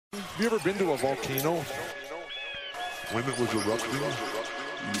Have you ever been to a volcano when it was erupting?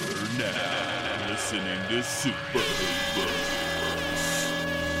 You're now listening to Super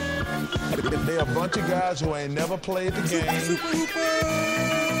Hoopers. They're a bunch of guys who ain't never played the game.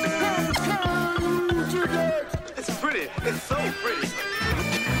 It's pretty. It's so pretty.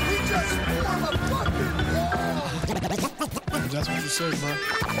 We just won a fucking war. That's what you said, bro.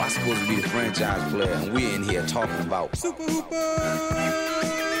 Well, I'm supposed to be the franchise player, and we're in here talking about Super Hoopers!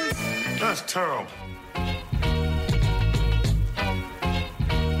 That's terrible.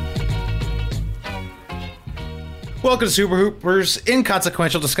 Welcome to Super Hoopers,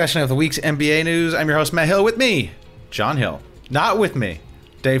 inconsequential discussion of the week's NBA news. I'm your host, Matt Hill. With me, John Hill. Not with me,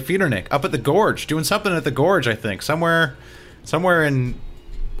 Dave Feudernick. Up at the Gorge, doing something at the Gorge, I think. Somewhere in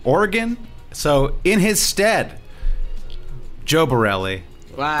Oregon. So, in his stead, Joe Borelli.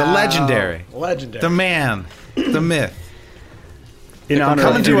 Wow. The legendary. Legendary. The man. The myth. In honor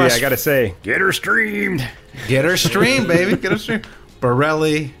Coming of to duty, us- I gotta say, get her streamed. Get her stream, baby. Get her stream.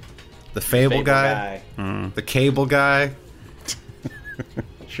 Borelli, the Fable guy, the Cable guy.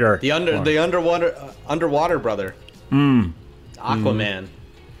 Sure. The underwater brother. Aquaman.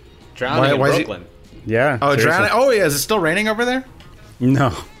 Drowning Why is in he- Brooklyn. Yeah. Oh, seriously. drowning. Oh, yeah. Is it still raining over there?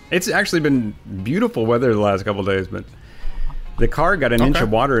 No, it's actually been beautiful weather the last couple of days, but the car got an inch Okay. of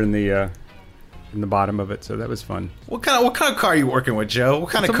water in the bottom of it, so that was fun. What kind of car are you working with, Joe?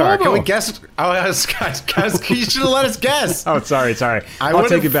 What kind It's of a car? Can Volvo. we guess? Oh, guys, you should have let us guess. Oh, sorry. I I'll would've-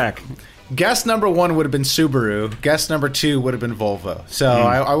 take it back. Guess number one would have been Subaru. Guess number two would have been Volvo. So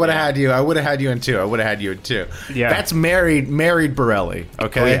I would have had you. I would have had you in two. Yeah. That's married Borelli.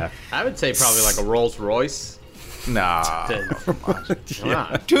 Okay. Oh, yeah. I would say probably like a Rolls Royce. Nah. Come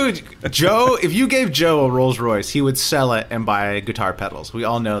on. Dude, Joe, if you gave Joe a Rolls Royce, he would sell it and buy guitar pedals. We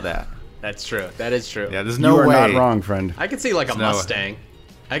all know that. That's true. That is true. Yeah, there's You no are way. not wrong, friend. I could see like a no way. Mustang.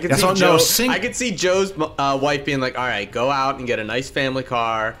 I could That's see all- Joe. no, sing- I could see Joe's wife being like, "All right, go out and get a nice family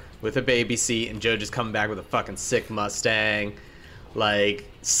car with a baby seat," and Joe just coming back with a fucking sick Mustang, like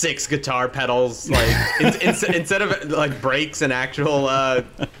 6 guitar pedals, like instead of like brakes and actual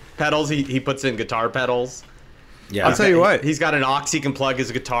pedals, he puts in guitar pedals. Yeah. I'll tell you what. He's got an aux he can plug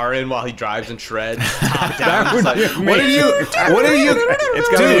his guitar in while he drives and shreds. Top down. That would It's like, be What are you? It's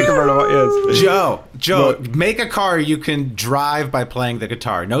got to be a convertible. Yes. Joe, make a car you can drive by playing the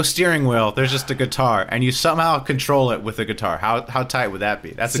guitar. No steering wheel. There's just a guitar, and you somehow control it with the guitar. How tight would that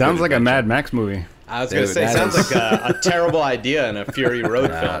be? That's Sounds good like a adventure. Mad Max movie. I was gonna Dude, say, that sounds is- like a terrible idea in a Fury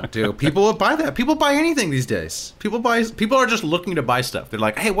Road film. Dude, people will buy that. People buy anything these days. People are just looking to buy stuff. They're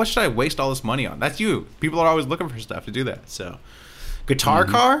like, hey, what should I waste all this money on? That's you. People are always looking for stuff to do that. So, guitar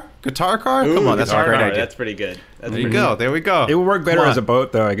car. Come on, that's a Guitar great car, idea. That's pretty good. That's There you pretty go. There we go. It would work better Come as a on.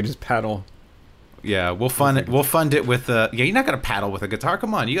 boat, though. I could just paddle. Yeah, we'll fund it. We'll fund it with yeah. You're not gonna paddle with a guitar.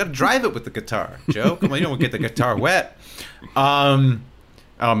 Come on, you got to drive it with the guitar, Joe. Come on, you don't get the guitar wet.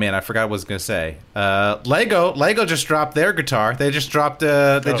 Oh man, I forgot what I was gonna say. Lego just dropped their guitar. They just dropped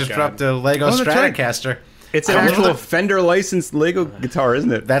God. dropped a Lego Oh, that's right. Stratocaster. It's an Comes with actual a- Fender licensed Lego guitar,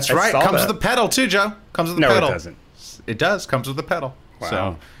 isn't it? That's I right. saw Comes that. with a pedal too, Joe. Comes with a No, it pedal. doesn't. It does. Comes with a pedal. Wow.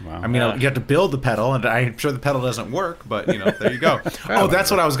 So, Wow. I mean, you have to build the pedal, and I'm sure the pedal doesn't work, but you know, there you go. Oh, that's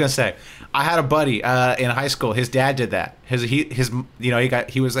what I was gonna say. I had a buddy in high school. His dad did that.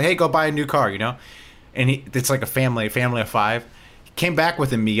 He was like, hey, go buy a new car, you know, and it's like a family of 5. He came back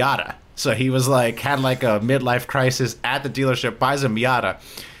with a Miata. So he was like, had like a midlife crisis at the dealership, buys a Miata.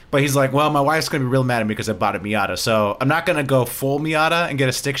 But he's like, well, my wife's going to be real mad at me because I bought a Miata. So I'm not going to go full Miata and get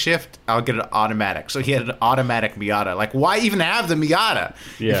a stick shift. I'll get an automatic. So he had an automatic Miata. Like, why even have the Miata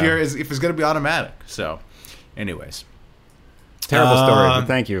Yeah. if it's going to be automatic? So, anyways. Terrible story, but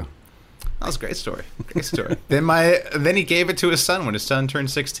thank you. That was a great story. Great story. then he gave it to his son when his son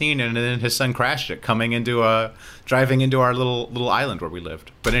turned 16, and then his son crashed it, driving into our little island where we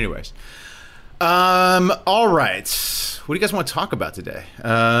lived. But anyways, all right. What do you guys want to talk about today?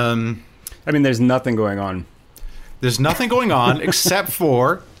 I mean, there's nothing going on. There's nothing going on except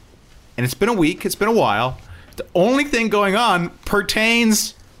for, and it's been a week, it's been a while. The only thing going on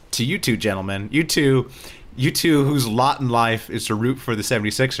pertains to you two gentlemen. You two whose lot in life is to root for the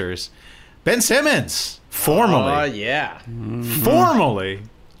 76ers. Ben Simmons, formally. Oh yeah. Formally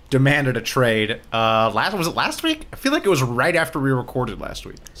demanded a trade. Was it last week? I feel like it was right after we recorded last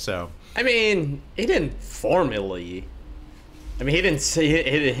week. So I mean, he didn't formally. I mean, he didn't say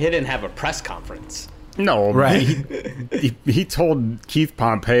he didn't have a press conference. No, Right. He told Keith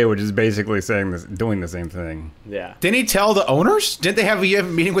Pompey, which is basically doing the same thing. Yeah. didn't he tell the owners? Didn't they have a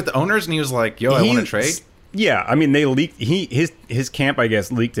meeting with the owners? And he was like, "Yo, I want to trade." Yeah, I mean, they leaked. His camp, I guess,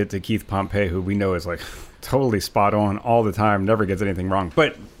 leaked it to Keith Pompey, who we know is like totally spot on all the time, never gets anything wrong.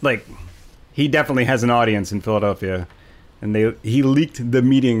 But like, he definitely has an audience in Philadelphia, and he leaked the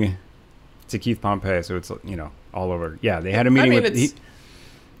meeting to Keith Pompey, so it's all over. Yeah, they had a meeting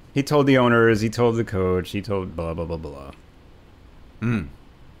he told the owners, he told the coach, he told blah blah blah blah. John,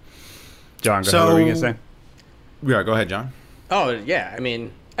 go ahead. What were you gonna say? Yeah, go ahead, John. Oh yeah, I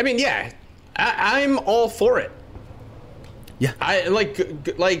mean, yeah, I'm all for it. Yeah, I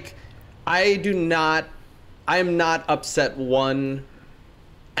am not upset 1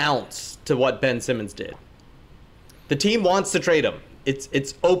 ounce to what Ben Simmons did. The team wants to trade him.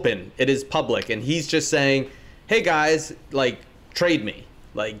 It's open. It is public, and he's just saying, "Hey guys, like trade me.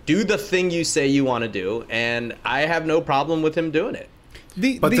 Like do the thing you say you want to do," and I have no problem with him doing it.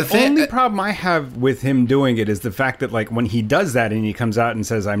 The only problem I have with him doing it is the fact that, like, when he does that and he comes out and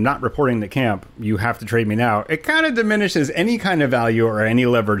says, "I'm not reporting to camp, you have to trade me now," it kind of diminishes any kind of value or any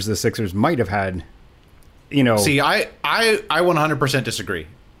leverage the Sixers might have had. See, I 100% disagree.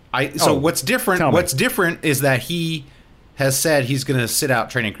 What's different is that he has said he's going to sit out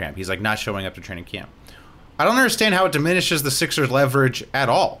training camp. He's like not showing up to training camp. I don't understand how it diminishes the Sixers' leverage at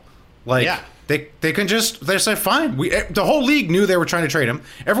all. Like, yeah. They can just, they say, fine. The whole league knew they were trying to trade him.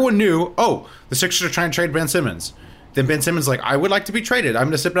 Everyone knew, the Sixers are trying to trade Ben Simmons. Then Ben Simmons is like, I would like to be traded. I'm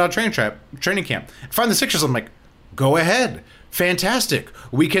going to sit out training camp. If I'm the Sixers, I'm like, go ahead. Fantastic.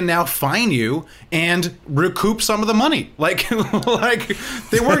 We can now fine you and recoup some of the money. Like they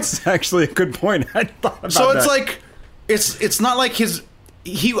weren't. That's actually a good point. I thought about so it's that. like, it's not like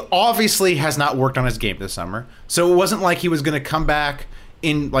he obviously has not worked on his game this summer. So it wasn't like he was going to come back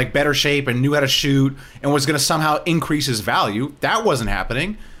in like better shape and knew how to shoot and was going to somehow increase his value. That wasn't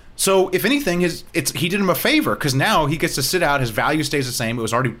happening. So if anything, he did him a favor because now he gets to sit out. His value stays the same. It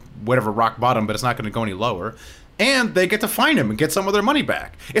was already whatever rock bottom, but it's not going to go any lower. And they get to fine him and get some of their money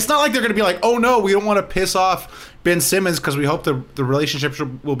back. It's not like they're going to be like, oh no, we don't want to piss off Ben Simmons because we hope the relationship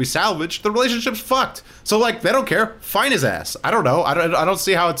will be salvaged. The relationship's fucked. So like they don't care. Fine his ass. I don't know. I don't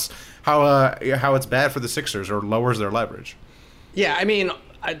see how it's bad for the Sixers or lowers their leverage. Yeah, I mean,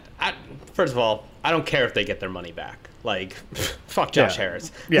 first of all, I don't care if they get their money back. Like, fuck Josh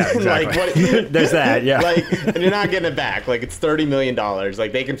Harris. Yeah, exactly. There's that, yeah. Like, and you're not getting it back. Like, it's $30 million.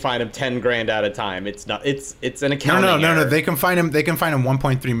 Like, they can fine him $10,000 at a time. It's not. It's an accounting error. No. They can fine him. They can fine him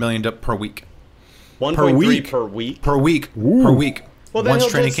 $1.3 million per week. 1.3 per week. Per week. Ooh. Per week. Well, then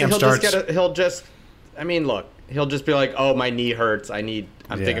once training camp starts, he'll just be like, oh, my knee hurts. I'm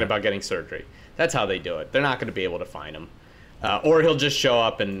thinking about getting surgery. That's how they do it. They're not going to be able to fine him, or he'll just show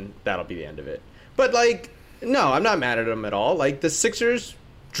up and that'll be the end of it. But like. No, I'm not mad at him at all. Like, the Sixers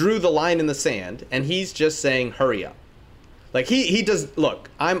drew the line in the sand, and he's just saying, hurry up. Like, he does...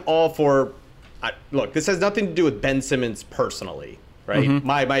 Look, I'm all for... Look, this has nothing to do with Ben Simmons personally, right? Mm-hmm.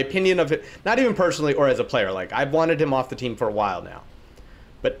 My opinion of it, not even personally or as a player. Like, I've wanted him off the team for a while now.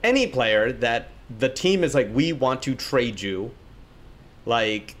 But any player that the team is like, we want to trade you,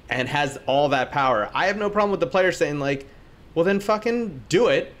 like, and has all that power, I have no problem with the player saying, like, well, then fucking do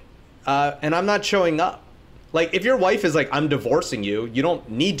it, and I'm not showing up. Like, if your wife is like, I'm divorcing you, you don't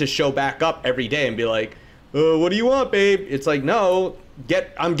need to show back up every day and be like, what do you want, babe? It's like, no,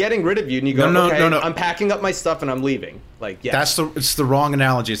 I'm getting rid of you. And you go, no, I'm packing up my stuff and I'm leaving. Like, yeah. It's the wrong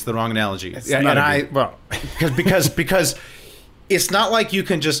analogy. It's the wrong analogy. Because it's not like you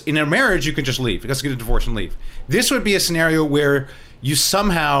can just, in a marriage, you can just leave. You just get a divorce and leave. This would be a scenario where you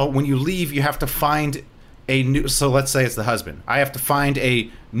somehow, when you leave, you have to find a new, so let's say it's the husband. I have to find a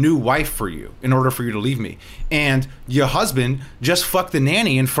new wife for you in order for you to leave me. And your husband just fucked the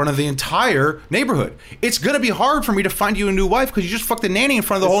nanny in front of the entire neighborhood. It's going to be hard for me to find you a new wife because you just fucked the nanny in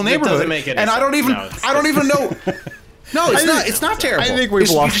front of the whole neighborhood. Doesn't make any sense. I don't even know. No, it's not terrible. I think we've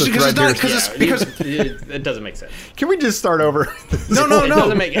lost the thread here. Because it doesn't make sense. Can we just start over? No. It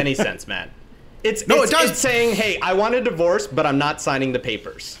doesn't make any sense, man. It does. It's saying, hey, I want a divorce, but I'm not signing the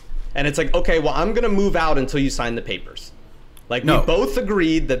papers. And it's like, okay, well, I'm going to move out until you sign the papers. Like, we both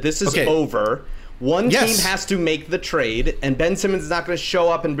agreed that this is over. One team has to make the trade, and Ben Simmons is not going to show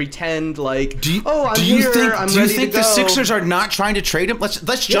up and pretend like, I'm here, I'm ready to go. Do you think the Sixers are not trying to trade him? Let's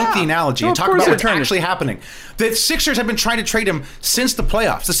jump the analogy and talk about what's actually happening. The Sixers have been trying to trade him since the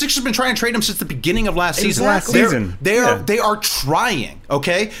playoffs. The Sixers have been trying to trade him since the beginning of last season. They are trying,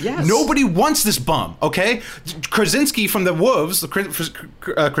 okay? Yes. Nobody wants this bum, okay? Krasinski from the Wolves,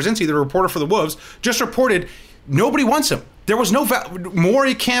 Krasinski, the reporter for the Wolves, just reported nobody wants him. There was no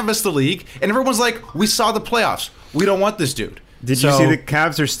Morey canvassed the league, and everyone's like, "We saw the playoffs. We don't want this dude." Did you see the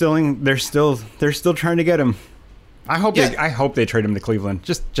Cavs are they're still trying to get him? I hope they trade him to Cleveland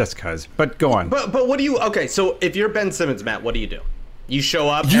just cuz. But go on. But what do you? Okay, so if you're Ben Simmons, Matt, what do you do? You show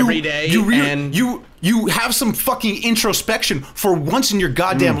up every day and you have some fucking introspection for once in your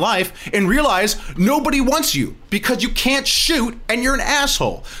goddamn life and realize nobody wants you because you can't shoot and you're an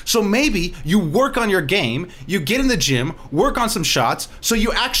asshole. So maybe you work on your game, you get in the gym, work on some shots, so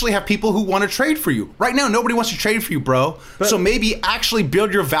you actually have people who want to trade for you. Right now, nobody wants to trade for you, bro. So maybe actually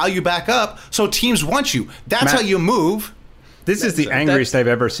build your value back up so teams want you. That's Matt, how you move. This is the angriest I've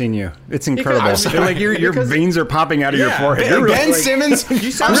ever seen you. It's incredible. Because- Like your veins are popping out of your forehead. You're Ben really- Simmons, I'm You're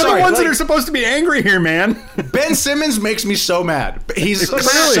the sorry, ones that like, are supposed to be angry here, man. Ben Simmons makes me so mad. He's But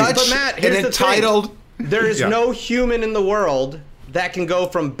such Matt, an here's the entitled. thing. There is Yeah. no human in the world that can go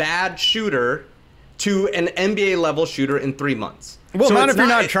from bad shooter to an NBA level shooter in 3 months. Well, So not it's if you're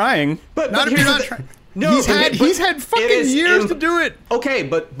not trying. But Not if here's you're not the- trying. No, he's had it fucking is years to do it. Okay,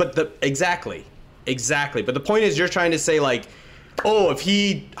 but exactly. But the point is, you're trying to say like, oh, if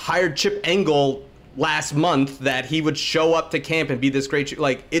he hired Chip Engel last month, that he would show up to camp and be this great shooter.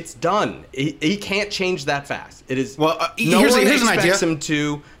 Like, it's done. He can't change that fast. It is. Well, no here's one an expects idea. him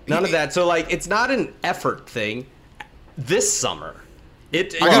to. None of that. So like, it's not an effort thing. This summer, you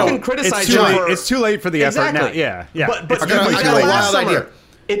can criticize It's too him late. for- It's too late for the effort now. Exactly. Yeah. But I got a last wild summer, idea.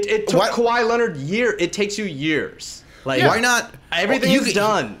 It took What- Kawhi Leonard it takes you years. Like, Why not? Everything You is can-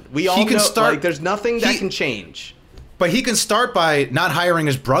 done. We all he can know. start- Like, there's nothing that he- can change. But he can start by not hiring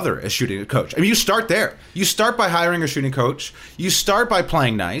his brother as shooting coach. I mean, you start there. You start by hiring a shooting coach. You start by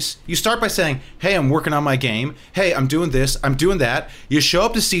playing nice. You start by saying, hey, I'm working on my game. Hey, I'm doing this. I'm doing that. You show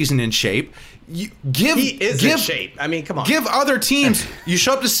up to season in shape. He is in shape. I mean, come on. Give other teams. You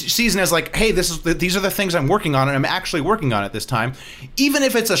show up to season as like, hey, these are the things I'm working on, and I'm actually working on it this time. Even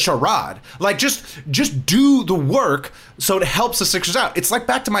if it's a charade, like just do the work so it helps the Sixers out. It's like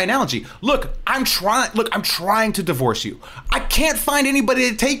back to my analogy. Look, I'm trying to divorce you. I can't find anybody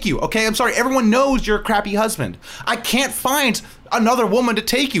to take you. Okay, I'm sorry. Everyone knows you're a crappy husband. I can't find another woman to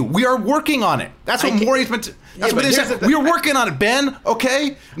take you. We are working on it. That's what Maury's been. That's what they said. We are working on it, Ben.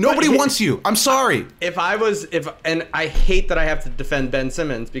 Okay. Nobody wants you. I'm sorry. And I hate that I have to defend Ben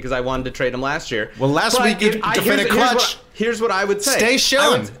Simmons because I wanted to trade him last year. Well, last week you defended Clutch. Here's what I would say. Stay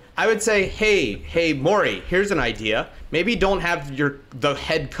shilling. I would say, hey, Maury, here's an idea. Maybe don't have the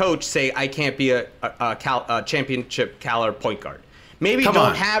head coach say I can't be a championship caliber point guard. Maybe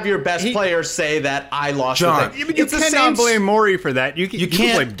don't have your best player say that I lost John, the thing. Yeah, but you cannot blame Maury for that. You can't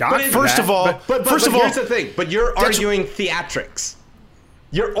can blame Doc for First that. of all, But first of all, here's the thing. But you're arguing theatrics.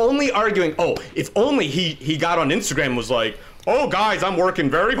 You're only arguing, if only he got on Instagram and was like, oh, guys, I'm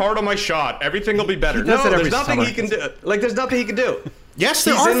working very hard on my shot. Everything will be better. does No, it every there's nothing summer. he can do. Like, there's nothing he can do. Yes,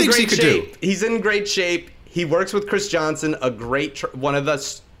 there are things he could do. He's in great shape. He works with Chris Johnson, a great one of the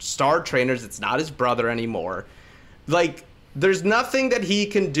star trainers. It's not his brother anymore. Like, there's nothing that he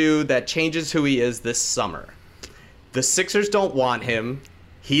can do that changes who he is this summer. The Sixers don't want him.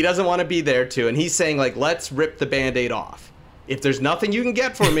 He doesn't want to be there too. And he's saying, like, let's rip the Band-Aid off. If there's nothing you can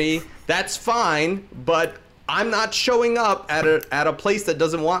get for me, that's fine. But I'm not showing up at a place that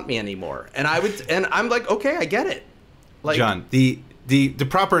doesn't want me anymore. And I'm like, okay, I get it. Like, John, the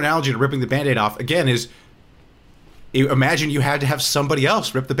proper analogy to ripping the Band-Aid off, again, is imagine you had to have somebody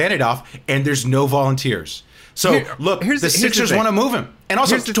else rip the Band-Aid off, and there's no volunteers. So, look, the Sixers want to move him. And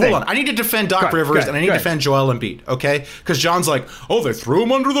also, hold on, I need to defend Doc Rivers, and I need to defend Joel Embiid, okay? Because John's like, oh, they threw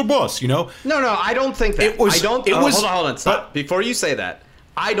him under the bus, you know? No, I don't think that. Hold on, stop. But, before you say that,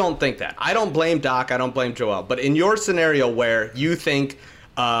 I don't think that. I don't blame Doc, I don't blame Joel. But in your scenario where you think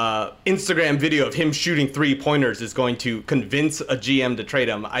Instagram video of him shooting 3-pointers is going to convince a GM to trade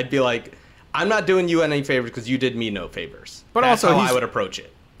him, I'd be like, I'm not doing you any favors because you did me no favors. But That's also, how I would approach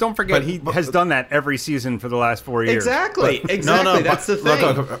it. Don't forget, he has done that every season for the last 4 years. Exactly. That's the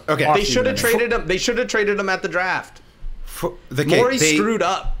thing. Okay. They should have traded him. They should have traded him at the draft. Maury screwed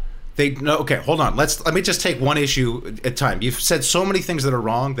up. Okay, hold on. Let me just take one issue at a time. You've said so many things that are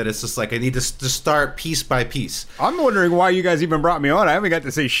wrong that it's just like I need to start piece by piece. I'm wondering why you guys even brought me on. I haven't got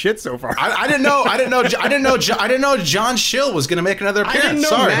to say shit so far. I didn't know John Schill was going to make another appearance. I didn't know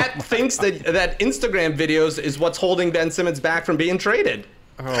Sorry. Matt thinks that Instagram videos is what's holding Ben Simmons back from being traded.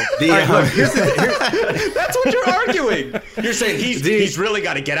 That's what you're arguing. You're saying he's really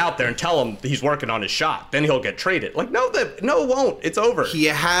got to get out there and tell him he's working on his shot. Then he'll get traded. Like, no, it won't. It's over. He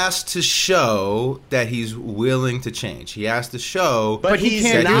has to show that he's willing to change. He has to show. But he he's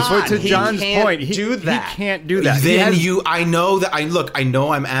can't do not. so to He John's can't point. do that. He can't do that. Then I know that I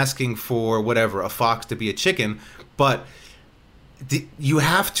know I'm asking for whatever, a fox to be a chicken, but you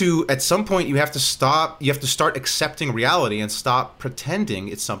have to, at some point, you have to start accepting reality and stop pretending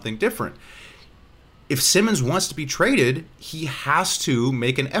it's something different. if Simmons wants to be traded, he has to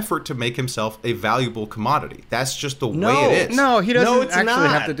make an effort to make himself a valuable commodity. That's just the way it is. No, he doesn't it's actually not.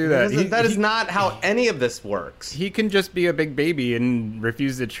 have to do that. That is not how any of this works. He can just be a big baby and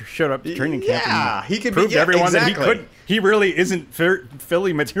refuse to show up to training camp. Yeah, and he can prove be- to everyone exactly. that he could. He really isn't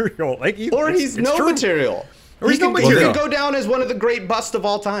Philly material. Like, Or he's it's no true. material. Or he's he no could, material. He could go down as one of the great busts of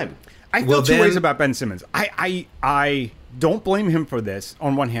all time. I feel Well, two then- ways about Ben Simmons. I don't blame him for this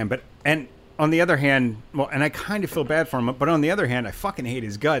on one hand, but on the other hand, well, and I kind of feel bad for him, but on the other hand, I fucking hate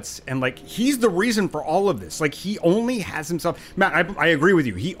his guts, and like he's the reason for all of this. Like he only has himself. Matt, I agree with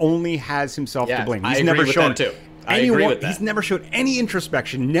you. He only has himself to Yes, blame. I He's agree never with shown that, too. I agree with that. He's never showed any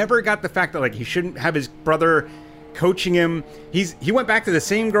introspection. Never got the fact that like he shouldn't have his brother coaching him. He went back to the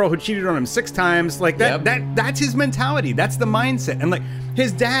same girl who cheated on him 6 times. Like that. Yep. That's his mentality. That's the mindset. And like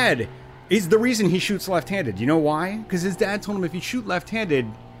his dad is the reason he shoots left-handed. You know why? Because his dad told him if you shoot left-handed,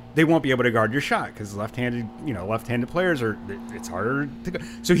 they won't be able to guard your shot because left-handed players it's harder to go.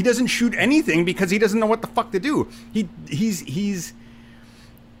 So he doesn't shoot anything because he doesn't know what the fuck to do. He's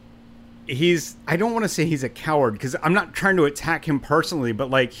I don't want to say he's a coward because I'm not trying to attack him personally, but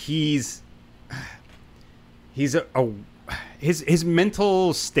like his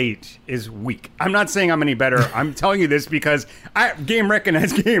mental state is weak. I'm not saying I'm any better. I'm telling you this because game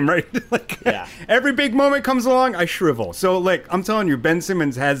recognize game, right? Like Yeah. every big moment comes along, I shrivel. So like I'm telling you, Ben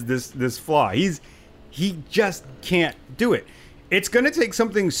Simmons has this flaw. He just can't do it. It's gonna take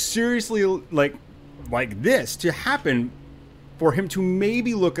something seriously like this to happen for him to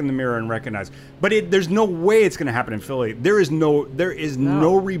maybe look in the mirror and recognize. But there's no way it's going to happen in Philly. There is no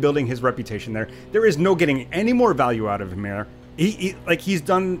rebuilding his reputation there. There is no getting any more value out of him there. He's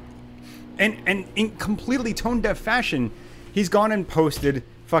done, and in completely tone deaf fashion, he's gone and posted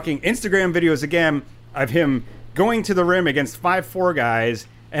fucking Instagram videos again of him going to the rim against 5'4" guys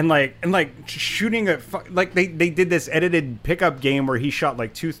and shooting like they did this edited pickup game where he shot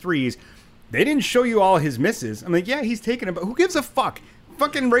like 2 threes. They didn't show you all his misses. I'm like, yeah, he's taking it, but who gives a fuck?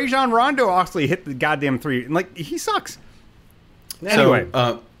 Fucking Rajon Rondo actually hit the goddamn 3. And like, he sucks. Anyway.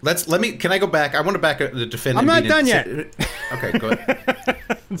 So, can I go back? I want to back the defendant. I'm not done yet. Okay, go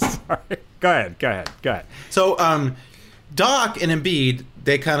ahead. Sorry. Go ahead. So, Doc and Embiid,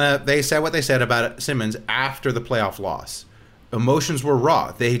 they said what they said about Simmons after the playoff loss. Emotions were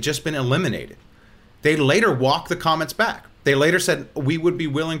raw. They had just been eliminated. They later walked the comments back. They later said we would be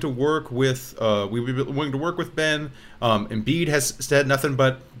willing to work with Ben. Embiid has said nothing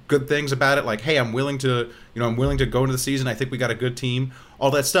but good things about it. Like, hey, I'm willing to go into the season. I think we got a good team. All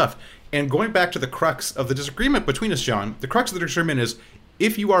that stuff. And going back to the crux of the disagreement between us, John, the crux of the disagreement is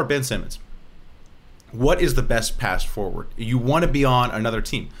if you are Ben Simmons, what is the best path forward? You want to be on another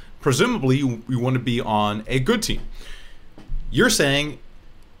team. Presumably, you want to be on a good team. You're saying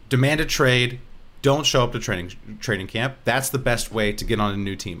demand a trade. Don't show up to training camp. That's the best way to get on a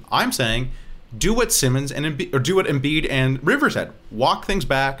new team. I'm saying do what Simmons and Embiid and Rivers said. Walk things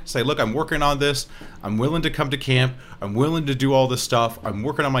back. Say, look, I'm working on this. I'm willing to come to camp. I'm willing to do all this stuff. I'm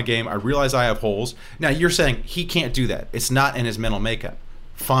working on my game. I realize I have holes. Now, you're saying he can't do that. It's not in his mental makeup.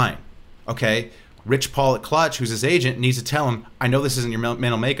 Fine. Okay? Rich Paul at Clutch, who's his agent, needs to tell him, I know this isn't your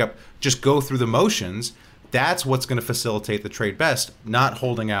mental makeup. Just go through the motions. That's what's going to facilitate the trade best, not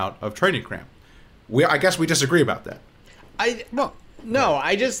holding out of training camp. I guess we disagree about that. I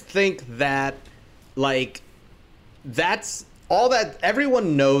just think that, like, that's all that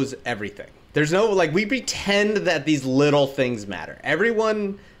everyone knows everything. There's no, like, we pretend that these little things matter.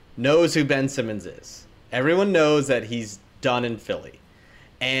 Everyone knows who Ben Simmons is. Everyone knows that he's done in Philly.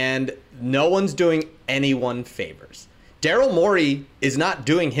 And no one's doing anyone favors. Daryl Morey is not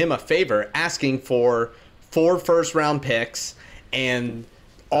doing him a favor asking for 4 first-round picks and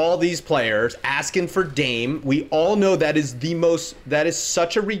all these players, asking for Dame. We all know that is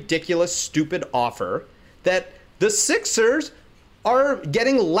such a ridiculous, stupid offer that the Sixers are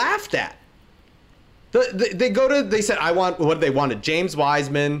getting laughed at. They said, what they wanted? James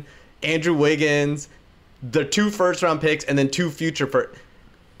Wiseman, Andrew Wiggins, the 2 first-round picks, and then 2 future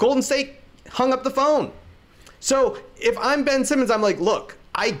Golden State hung up the phone. So if I'm Ben Simmons, I'm like, look,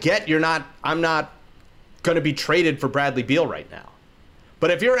 I get I'm not going to be traded for Bradley Beal right now. But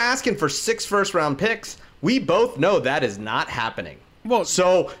if you're asking for 6 first-round picks, we both know that is not happening. Well,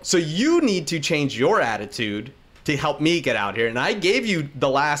 so you need to change your attitude to help me get out here. And I gave you the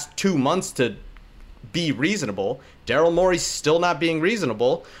last 2 months to be reasonable. Daryl Morey's still not being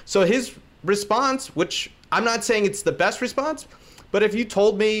reasonable. So his response, which I'm not saying it's the best response, but if you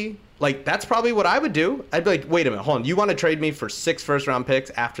told me, like, that's probably what I would do. I'd be like, wait a minute, hold on. You want to trade me for 6 first-round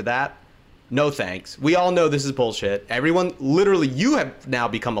picks after that? No thanks. We all know this is bullshit. Everyone, literally, you have now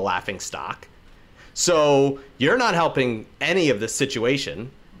become a laughing stock. So you're not helping any of this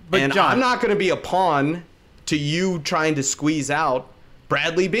situation. And John, I'm not going to be a pawn to you trying to squeeze out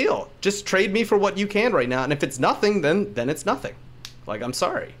Bradley Beal. Just trade me for what you can right now. And if it's nothing, then it's nothing. Like, I'm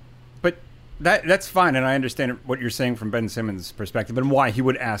sorry. But that's fine, and I understand what you're saying from Ben Simmons' perspective and why he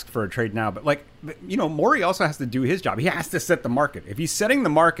would ask for a trade now. But, like, you know, Morey also has to do his job. He has to set the market. If he's setting the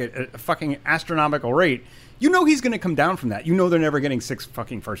market at a fucking astronomical rate, you know he's going to come down from that. You know they're never getting 6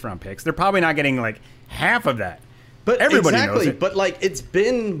 fucking first-round picks. They're probably not getting, like, half of that. But everybody exactly, knows it. But, like, it's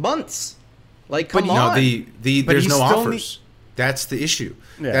been months. Like, come No, on. there's he no still offers. That's the issue.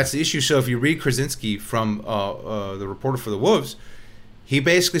 Yeah. That's the issue. So if you read Krasinski from the reporter for the Wolves, he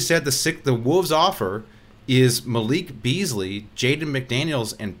basically said the Wolves' offer is Malik Beasley, Jaden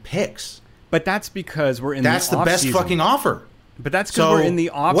McDaniels, and picks. But that's because we're in That's the the best off-season. fucking offer. But that's because we're in the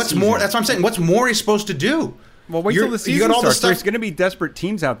off What's season. more? That's what I'm saying. What's Morey supposed to do? Well, wait till the You season got all this starts. There's stuff. going to be desperate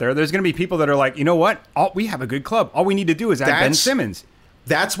teams out there. There's going to be people that are like, you know what? We have a good club. All we need to do is add Ben That's- Simmons.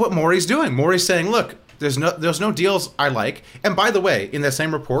 That's what Morey's doing. Morey's saying, look, there's no deals I like. And by the way, in that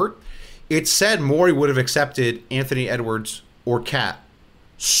same report, it said Morey would have accepted Anthony Edwards or Cat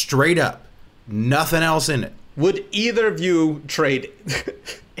straight up. Nothing else in it. Would either of you trade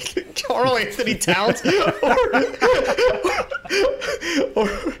Carl Anthony Towns or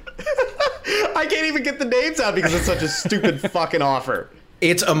I can't even get the names out because it's such a stupid fucking offer.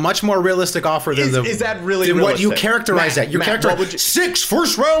 It's a much more realistic offer than Is that really than what you realistic? characterize Matt, that. You Matt, characterize what would you- 6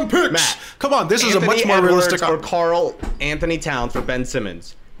 first-round picks. Matt, Come on, this is a Anthony much more Edwards realistic or offer. Carl Anthony Towns for Ben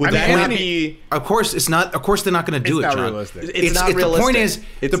Simmons. Would that not be? Of course, it's not. Of course, they're not going to do It's it, not John. realistic. It's not realistic. The point is,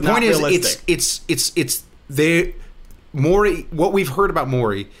 It's the not point is, realistic. it's they. Morey. What we've heard about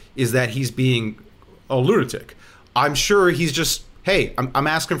Morey is that he's being a lunatic. I'm sure he's just, hey, I'm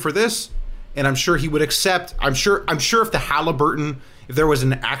asking for this, and I'm sure he would accept. I'm sure if the Halliburton, if there was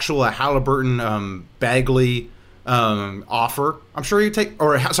an actual Halliburton Bagley offer, I'm sure he'd take.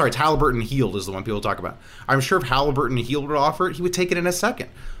 Or sorry, it's Halliburton Healed is the one people talk about. I'm sure if Halliburton Healed would offer it, he would take it in a second.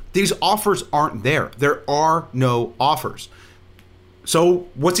 These offers aren't there. There are no offers. So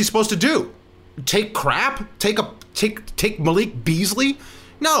what's he supposed to do? Take crap? Take Malik Beasley?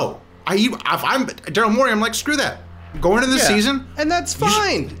 No. If I'm Daryl Morey, I'm like, screw that. Going into the season, And that's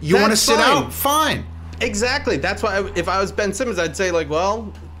fine. You want to That's sit fine. out? Fine. Exactly. That's why if I was Ben Simmons, I'd say like,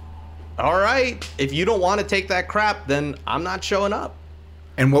 well, all right. If you don't want to take that crap, then I'm not showing up.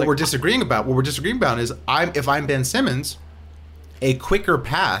 And what we're disagreeing about is if I'm Ben Simmons, a quicker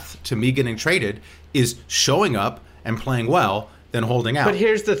path to me getting traded is showing up and playing well than holding out. But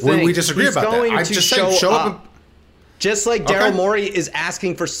here's the thing. We disagree He's about that. going I'm to just saying, show up. up. Just like Okay. Daryl Morey is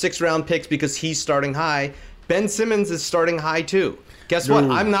asking for 6-round picks because he's starting high, Ben Simmons is starting high too. Guess what?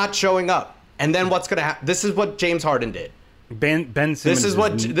 I'm not showing up. And then what's going to happen? This is what James Harden did. Ben Simmons.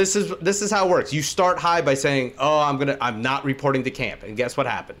 This is how it works. You start high by saying, "Oh, I'm not reporting to camp." And guess what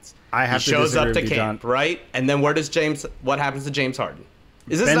happens? I have he to shows disagree up to with you, camp, John. right? And then what happens to James Harden?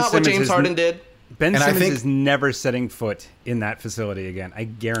 Is this Ben not what Simmons James is Harden did? Ben And I Simmons think- is never setting foot in that facility again. I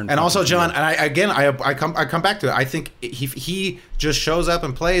guarantee. And also, you. John, and I come back to it. I think he just shows up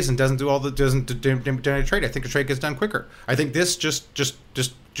and plays and doesn't do a trade. I think a trade gets done quicker. I think this just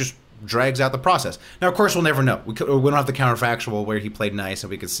drags out the process. Now, of course, we'll never know. We don't have the counterfactual where he played nice and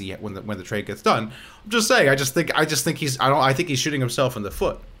we can see when the trade gets done. I'm just saying. I think he's shooting himself in the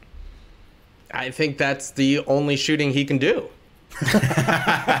foot. I think that's the only shooting he can do.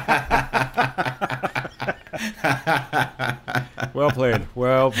 Well played.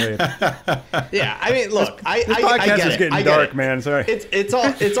 Well played. Yeah, I mean, look, I Podcast get is it. getting I get dark, it. man. Sorry. It's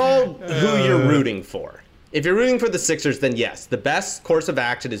all who you're rooting for. If you're rooting for the Sixers, then yes, the best course of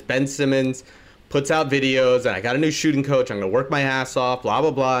action is Ben Simmons puts out videos and I got a new shooting coach. I'm going to work my ass off, blah,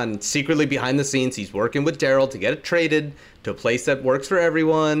 blah, blah. And secretly behind the scenes, he's working with Daryl to get it traded to a place that works for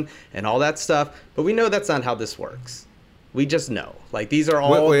everyone and all that stuff. But we know that's not how this works. We just know. Like, these are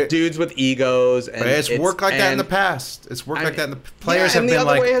all Wait. dudes with egos. And It's worked like that in the past. It's worked like that. And the players have and been the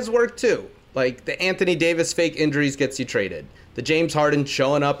other like, way has worked too. Like, the Anthony Davis fake injuries gets you traded. The James Harden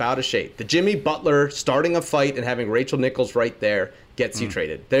showing up out of shape. The Jimmy Butler starting a fight and having Rachel Nichols right there gets you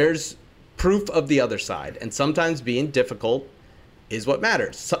traded. There's proof of the other side. And sometimes being difficult is what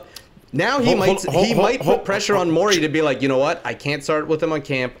matters. So, now he might put pressure on Morey to be like, you know what? I can't start with him on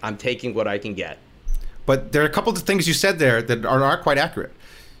camp. I'm taking what I can get. But there are a couple of things you said there that are not quite accurate.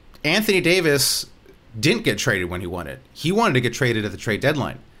 Anthony Davis didn't get traded when he wanted. He wanted to get traded at the trade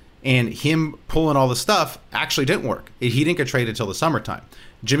deadline. And him pulling all the stuff actually didn't work. He didn't get traded until the summertime.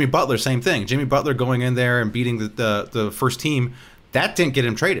 Jimmy Butler, same thing. Jimmy Butler going in there and beating the first team, that didn't get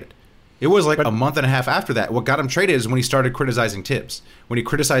him traded. It was like a month and a half after that. What got him traded is when he started criticizing Tibbs. When he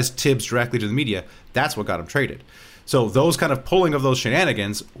criticized Tibbs directly to the media, that's what got him traded. So those kind of pulling of those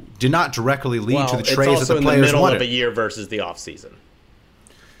shenanigans did not directly lead to the trades that the players wanted. It's also in the middle of a year versus the offseason.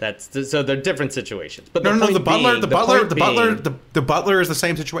 So they're different situations. But the Butler is the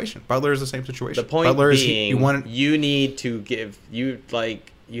same situation. Butler is the same situation. The point Butler being, you need to give you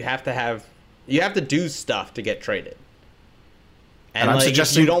have to do stuff to get traded. And I'm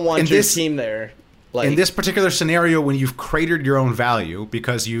suggesting you don't want your team there. In this particular scenario, when you've cratered your own value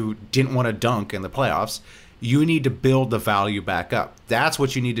because you didn't want to dunk in the playoffs, you need to build the value back up. That's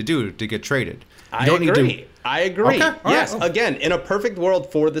what you need to do to get traded. I agree. Okay. Yes. Right. Again, in a perfect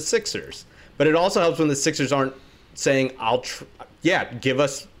world for the Sixers, but it also helps when the Sixers aren't saying, give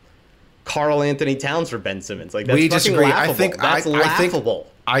us Karl Anthony Towns for Ben Simmons. Like, that's we disagree. laughable. That's laughable.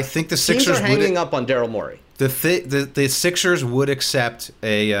 I think the Sixers teams are hanging up on Daryl Morey. The Sixers would accept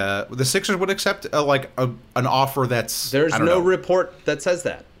an offer that's there's no report that says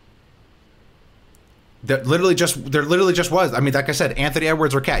that. There literally just was. I mean, like I said, Anthony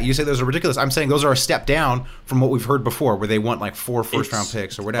Edwards or Cat. You say those are ridiculous. I'm saying those are a step down from what we've heard before, where they want like 4 first-round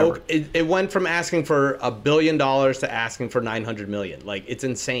picks or whatever. It went from asking for $1 billion to asking for $900 million. Like, it's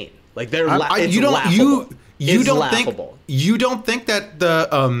insane. Like, it's laughable. You don't think that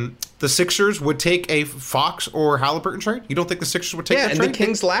the Sixers would take a Fox or Halliburton trade? You don't think the Sixers would take that trade? Yeah, and the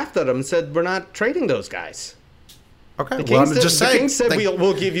Kings laughed at him and said, "We're not trading those guys." Okay, the Kings said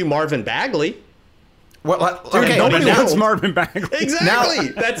we'll give you Marvin Bagley. Well, okay, nobody wants Marvin Bagley. Exactly.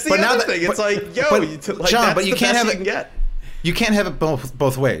 That's the other thing. It's like, John, but you can't have it. You can't have it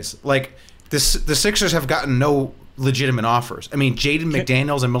both ways. Like the Sixers have gotten no legitimate offers. I mean, Jaden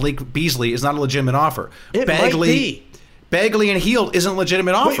McDaniels and Malik Beasley is not a legitimate offer. Bagley and Hield isn't a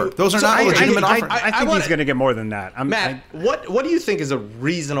legitimate offer. Those are not legitimate offers. I think he's going to get more than that. Matt, what do you think is a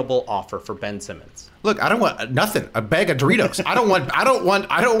reasonable offer for Ben Simmons? Look, I don't want nothing. A bag of Doritos. I don't want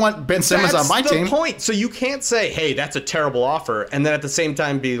Ben Simmons on my team. That's the point. So you can't say, "Hey, that's a terrible offer," and then at the same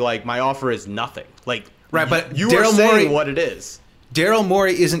time be like, "My offer is nothing." Like, right? But you are saying what it is. Daryl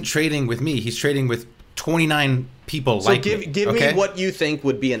Morey isn't trading with me. He's trading with 29 people like me. So give me what you think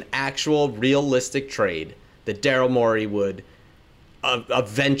would be an actual realistic trade that Daryl Morey would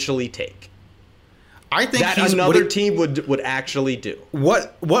eventually take. I think that another team would actually do.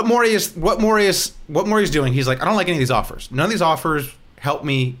 What Morey's doing, he's like, I don't like any of these offers. None of these offers help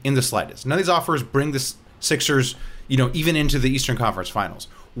me in the slightest. None of these offers bring the Sixers, even into the Eastern Conference Finals.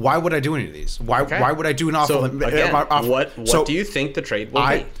 Why would I do any of these? Why would I do an offer? So again, what do you think the trade will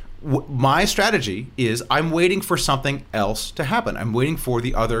be? My strategy is I'm waiting for something else to happen. I'm waiting for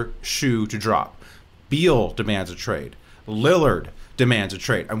the other shoe to drop. Beal demands a trade. Lillard demands a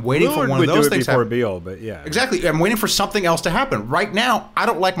trade. I'm waiting for one of those things to happen. Beal, but yeah. Exactly. I'm waiting for something else to happen. Right now, I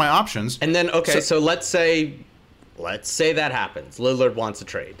don't like my options. And then, so let's say that happens. Lillard wants a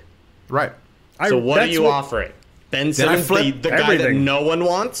trade. Right. So what are you offering? Ben Simmons, the guy that no one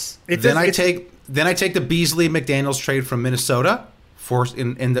wants? Then I take the Beasley McDaniels trade from Minnesota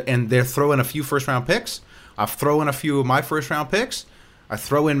and they throw in a few first-round picks. I throw in a few of my first-round picks. I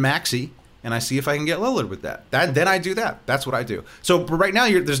throw in Maxey. And I see if I can get Lillard with that. Then I do that. That's what I do. So right now,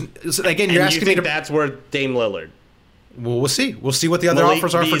 you're asking me to. That's where Dame Lillard. Well, we'll see. We'll see what the other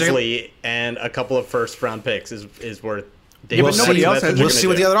offers are for Dame. Beasley and a couple of first-round picks is worth. Dame but nobody else has. We'll see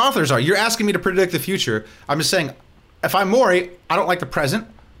what the other offers are. You're asking me to predict the future. I'm just saying, if I'm Morey, I don't like the present.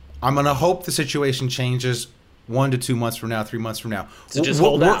 I'm going to hope the situation changes 1 to 2 months from now, 3 months from now. So just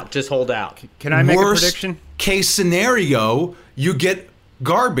hold out. Just hold out. Can I make a prediction? Case scenario, you get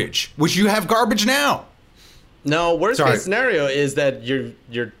garbage, which you have garbage now. No, worst case scenario is that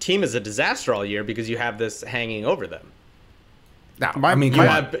your team is a disaster all year because you have this hanging over them. Now,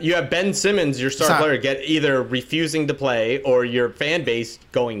 you have Ben Simmons, your star player, get either refusing to play or your fan base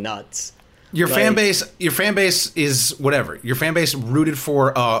going nuts. Your fan base is whatever. Your fan base rooted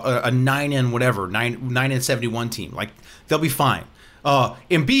for a 9-71 team. Like, they'll be fine.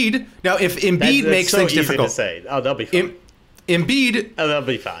 Embiid. Now, if Embiid makes things difficult, to say. Oh, they'll be fine. Embiid. Oh, they'll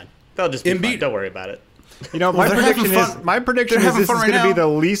be fine. They'll just be fine. Don't worry about it. My prediction is this is going to be the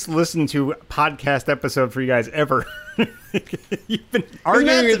least listened to podcast episode for you guys ever. You've been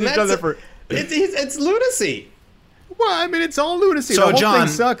arguing with each other for. It's lunacy. Well, I mean, it's all lunacy. So the whole John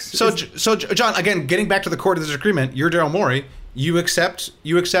thing sucks. So John, again, getting back to the core of this agreement, you're Daryl Morey. You accept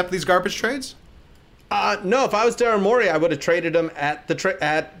these garbage trades? No. If I was Daryl Morey, I would have traded him at the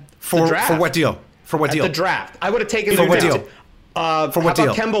draft. For what deal? For what deal? At the draft. I would have taken for what deal? For what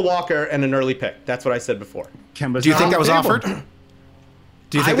deal? Kemba Walker and an early pick. That's what I said before. Do you think that was offered?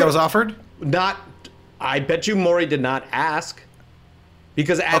 Do you think that was offered? Not. I bet you Morey did not ask.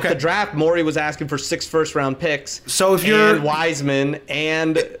 Because at Okay. the draft, Morey was asking for 6 first-round picks. So if you're- and Wiseman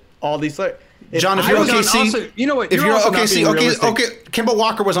and all these players. John, if you're I was on OKC, also- you know what, If you're you're also not OKC, being okay, realistic. Kemba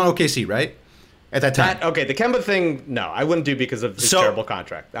Walker was on OKC, right? At that time. Okay, the Kemba thing, no, I wouldn't do because of his So- terrible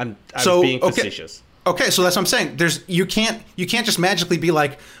contract. I so, was being okay. facetious. Okay, so that's what I'm saying. You can't just magically be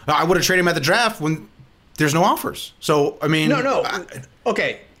like, "Oh, I would have traded him at the draft when there's no offers. So I mean, No.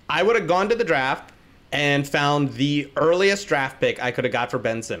 Okay, I would have gone to the draft and found the earliest draft pick I could have got for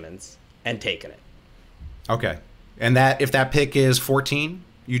Ben Simmons and taken it. Okay, and that if that pick is 14,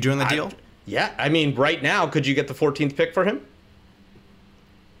 you doing the deal? Yeah, I mean, right now, could you get the 14th pick for him?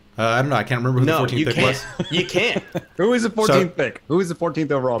 I don't know. I can't remember who No, the 14th you pick can't. was. You can't. Who is the 14th pick? Who is the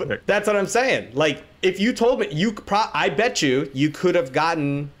 14th overall pick? That's what I'm saying. Like, if you told me, I bet you could have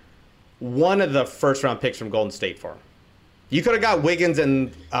gotten one of the first-round picks from Golden State for him. You could have got Wiggins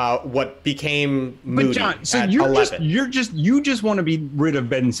and what became Moody But John, so at you 11. just want to be rid of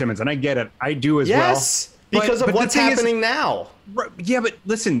Ben Simmons, and I get it. I do as Yes, well. because of the what's thing is- happening now. Right, yeah, but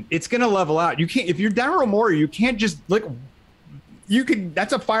listen, it's gonna level out. You can't if you're Daryl Morey, you can't just like you could.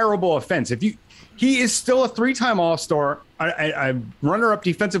 That's a fireable offense. He is still a 3-time All-Star, a runner-up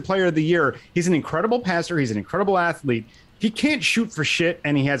Defensive Player of the Year. He's an incredible passer. He's an incredible athlete. He can't shoot for shit,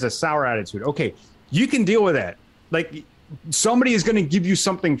 and he has a sour attitude. Okay, you can deal with that. Like somebody is going to give you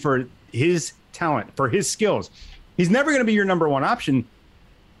something for his talent, for his skills. He's never going to be your number one option.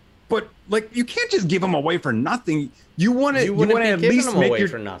 But like, you can't just give him away for nothing. You want to at giving least him make away your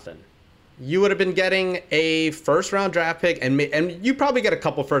for nothing. You would have been getting a first-round draft pick, and you probably get a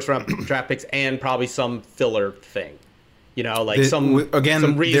couple first-round draft picks and probably some filler thing. You know, like some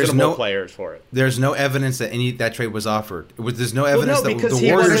reasonable players for it. There's no evidence that that trade was offered. There's no evidence that because the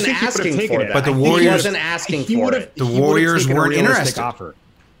he Warriors. wasn't asking for it. But the He Warriors wasn't asking for it. The Warriors weren't interested.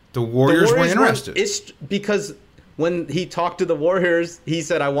 The Warriors weren't interested. It's because when he talked to the Warriors, he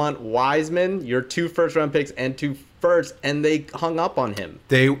said, "I want Wiseman, your 2 first-round picks, and 2 firsts," and they hung up on him.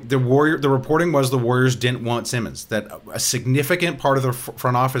 The reporting was the Warriors didn't want Simmons. That a significant part of the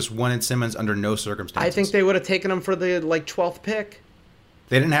front office wanted Simmons under no circumstances. I think they would have taken him for the 12th pick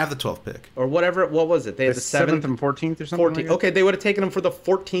they didn't have the 12th pick or whatever. What was it? They had the 7th and 14th or something. 14th. Like that? Okay, they would have taken him for the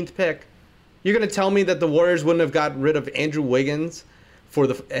 14th pick. You're going to tell me that the Warriors wouldn't have gotten rid of Andrew Wiggins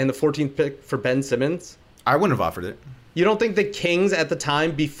and the 14th pick for Ben Simmons? I wouldn't have offered it. You don't think the Kings at the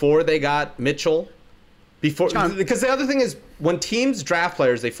time, before they got Mitchell, because the other thing is when teams draft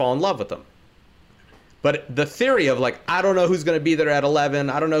players, they fall in love with them. But the theory of I don't know who's going to be there at 11,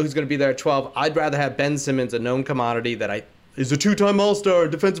 I don't know who's going to be there at 12. I'd rather have Ben Simmons, a known commodity that is a 2-time All-Star,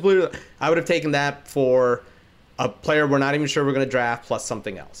 defensive player. I would have taken that for a player we're not even sure we're going to draft plus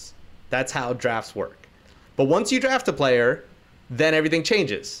something else. That's how drafts work. But once you draft a player, then everything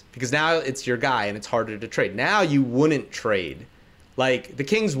changes because now it's your guy and it's harder to trade. Now you wouldn't trade. The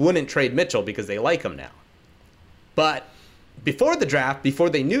Kings wouldn't trade Mitchell because they like him now. But before the draft, before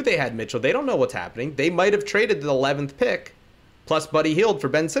they knew they had Mitchell, they don't know what's happening. They might have traded the 11th pick plus Buddy Hield for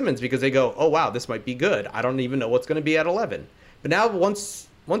Ben Simmons because they go, "Oh, wow, this might be good. I don't even know what's going to be at 11." But now once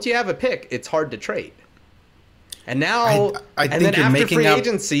you have a pick, it's hard to trade. And now I think you're making up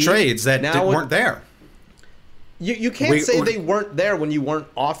trades that weren't there. You can't say they weren't there when you weren't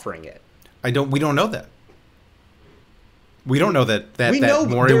offering it. We don't know that. We don't know that. We know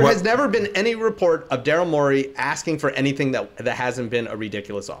there has never been any report of Daryl Morey asking for anything that hasn't been a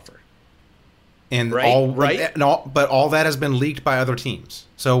ridiculous offer. And but all that has been leaked by other teams.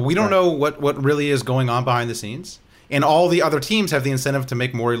 So we don't know what really is going on behind the scenes. And all the other teams have the incentive to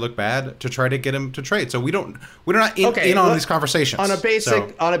make Morey look bad to try to get him to trade. So we're not in on these conversations.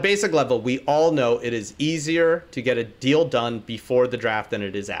 On a basic level, we all know it is easier to get a deal done before the draft than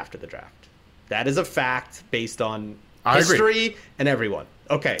it is after the draft. That is a fact based on history and everyone.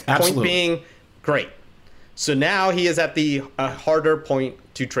 Okay, absolutely. Point being, great. So now he is at the harder point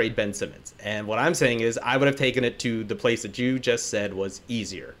to trade Ben Simmons. And what I'm saying is I would have taken it to the place that you just said was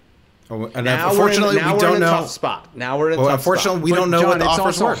easier. And unfortunately, we don't know. Tough spot. Now we're in a tough unfortunately, spot. we don't know what the offers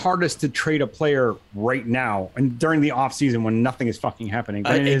offers It's were. also hardest to trade a player right now and during the offseason when nothing is fucking happening.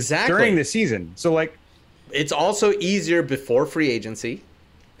 But it is during the season. So it's also easier before free agency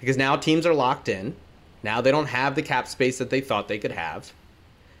because now teams are locked in. Now they don't have the cap space that they thought they could have.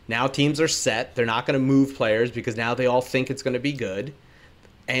 Now teams are set. They're not going to move players because now they all think it's going to be good.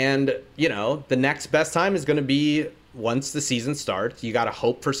 And, the next best time is going to be once the season starts. You got to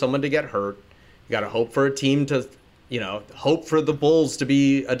hope for someone to get hurt. You got to hope for a team to, hope for the Bulls to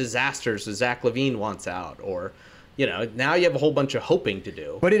be a disaster so Zach LaVine wants out. Or, now you have a whole bunch of hoping to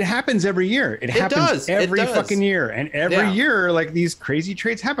do. But it happens every year. It happens does. every It does. fucking year. And every Yeah. year, like, these crazy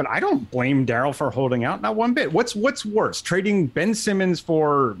trades happen. I don't blame Daryl for holding out, not one bit. What's worse? Trading Ben Simmons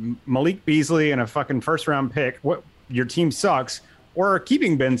for Malik Beasley and a fucking first-round pick, what your team sucks, or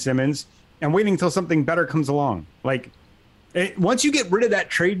keeping Ben Simmons and waiting until something better comes along. Like, once you get rid of that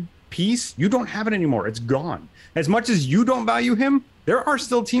trade piece, you don't have it anymore. It's gone. As much as you don't value him, there are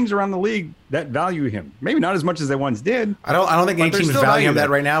still teams around the league that value him. Maybe not as much as they once did. I don't think any But there's teams still value him value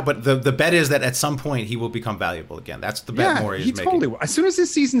that right now, but the bet is that at some point he will become valuable again. That's the bet Morey is he making. totally will. As soon as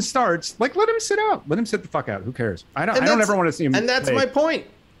this season starts, like, let him sit out. Let him sit the fuck out. Who cares? I don't ever want to see him. And that's play. my point.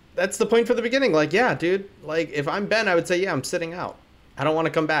 That's the point for the beginning. Like, yeah, dude. Like, if I'm Ben, I would say, yeah, I'm sitting out. I don't want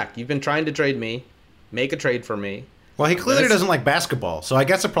to come back. You've been trying to trade me. Make a trade for me. Well, he clearly doesn't like basketball, so I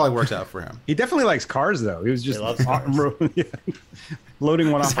guess it probably works out for him. He definitely likes cars, though. He was just loves cars.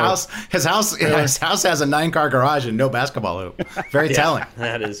 loading one His off. his house has a 9-car garage and no basketball hoop. Very telling.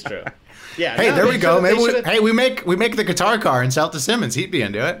 That is true. Yeah. Hey, no, there they we go. should've- they Maybe should've- we make the guitar car and sell it to Simmons. He'd be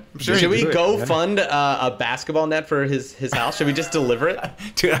into it. I'm sure. Should we he'd do it. go fund a basketball net for his house? Should we just deliver it?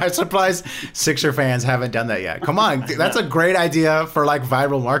 Dude, I'm surprised Sixer fans haven't done that yet. Come on, that's a great idea for like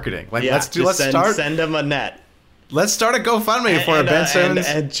viral marketing. Like Yeah, send him a net. Let's start a GoFundMe for Ben Simmons.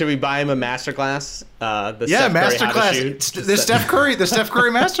 And should we buy him a masterclass? The Yeah, Steph Curry how to shoot? masterclass. The Steph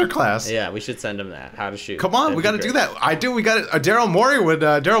Curry masterclass. Yeah, we should send him that. How to shoot. Come on, That'd we be got to great. do that. I do. We got Daryl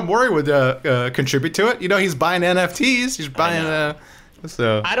Morey would contribute to it. You know, he's buying NFTs. He's buying.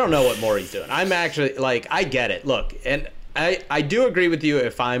 So I don't know what Morey's doing. I'm actually like, I get it. Look, and I do agree with you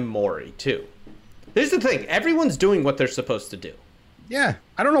if I'm Morey too. Here's the thing: everyone's doing what they're supposed to do, Yeah,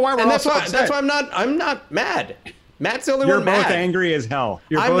 I don't know why we're and all that's so why upset. I'm not mad. Matt's the only You're one both mad. angry as hell.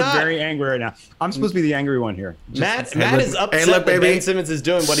 You're I'm both not. very angry right now. I'm supposed to be the angry one here. Matt look- is upset look, that baby. Ben Simmons is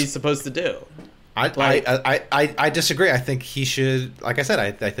doing what he's supposed to do. I disagree. I think he should, like I said,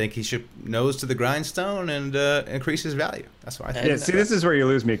 I think he should nose to the grindstone and increase his value. That's what I think. Yeah, see, this is where you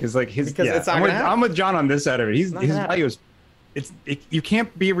lose me because like Because it's not I'm, gonna with, happen. I'm with John on this side of it. His not gonna value is, it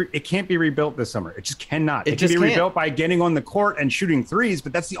can't be rebuilt this summer. It just cannot. It can just be can't. rebuilt by getting on the court and shooting threes,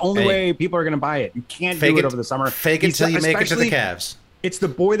 but that's the only Hey. way people are going to buy it. You can't Fake do it it over the summer. Fake it He's till you make it to the especially- Cavs. It's the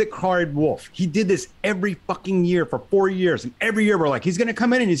boy that cried wolf. He did this every fucking year for 4 years, and every year we're like, he's going to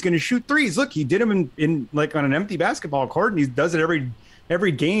come in and he's going to shoot threes. Look, he did them in like on an empty basketball court, and he does it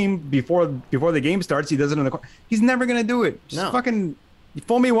every game before the game starts. He does it on the court. He's never going to do it. Just No. fucking you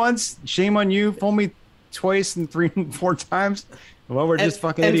fool me once, shame on you. Fool me twice and 3 and 4 times. Well, we're just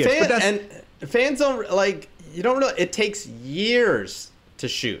fucking idiots. But that's, And fans don't like. You don't know. It takes years to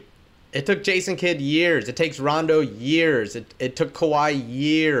shoot. It took Jason Kidd years. It takes Rondo years. It took Kawhi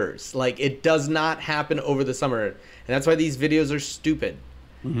years. Like, it does not happen over the summer. And that's why these videos are stupid.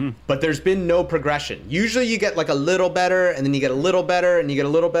 But there's been no progression. Usually you get like a little better, and then you get a little better, and you get a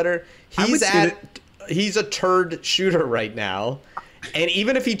little better. I would say He's a turd shooter right now. And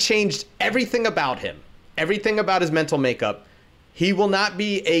even if he changed everything about him, everything about his mental makeup, he will not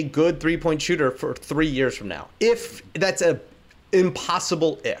be a good 3-point shooter for 3 years from now. If that's a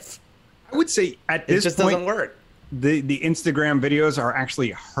impossible if. I would say at It this just point, doesn't work. the Instagram videos are actually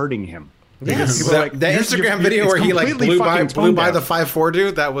hurting him. Yes. People are like, The you're- Instagram you're- video it's where he like completely blew fucking by toned the down. 5'4"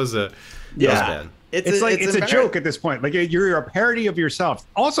 dude, that was bad. It's like it's a joke at this point. Like you're a parody of yourself.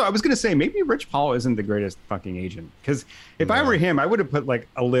 Also, I was gonna say maybe Rich Paul isn't the greatest fucking agent because if I were him, I would have put like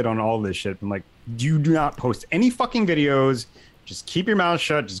a lid on all this shit and like, you do not post any fucking videos. Just keep your mouth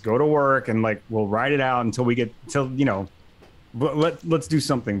shut. Just go to work and like we'll ride it out until let's do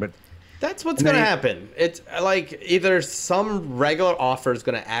something. But That's what's And going to then happen. It's like either some regular offer is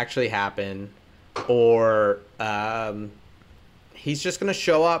going to actually happen, or he's just going to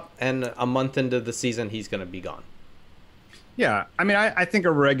show up, and a month into the season, he's going to be gone. yeah, I mean, I think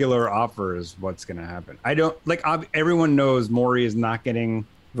a regular offer is what's gonna happen. I don't like. Everyone knows Morey is not getting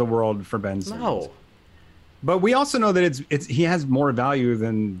the world for Ben Simmons. No. But we also know that it's he has more value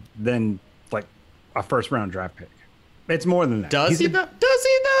than like a first round draft pick. It's more than that. Does he though? Does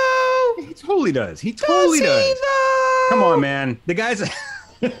he though? He totally does. He totally does. He though? Come on, man. The guys,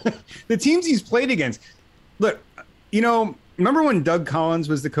 the teams he's played against. Look, remember when Doug Collins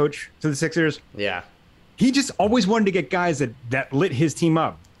was the coach to the Sixers? Yeah. He just always wanted to get guys that lit his team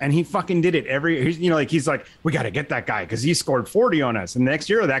up. And he fucking did it he's like, we got to get that guy because he scored 40 on us. And next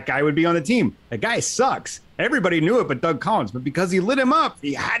year, that guy would be on the team. That guy sucks. Everybody knew it, but Doug Collins. But because he lit him up,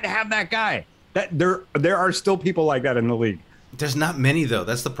 he had to have that guy. That there are still people like that in the league. There's not many though.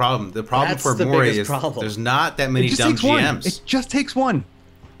 That's the problem. The problem That's for the Morey biggest is problem. there's not that many It just dumb takes one. GMs. It just takes one.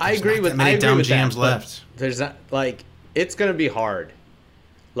 I agree not with that many I agree dumb with that, GMs but left. There's not like it's going to be hard.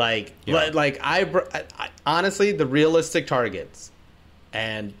 Like, Yeah. I honestly, the realistic targets,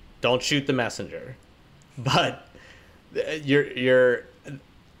 and don't shoot the messenger, but this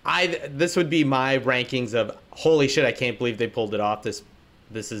would be my rankings of holy shit, I can't believe they pulled it off. This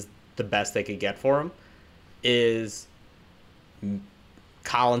is the best they could get for him. Is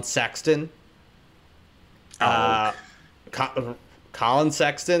Colin Sexton. Colin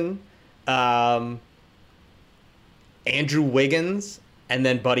Sexton, Andrew Wiggins, and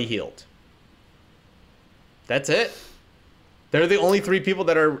then Buddy Hield. That's it. They're the only three people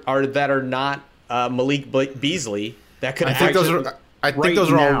that are not Malik Beasley that could. I think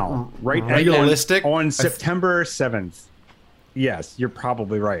those are all realistic. On September 7th. Yes, you're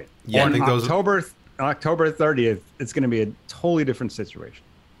probably right. Yeah, on I think October 30th, it's going to be a totally different situation.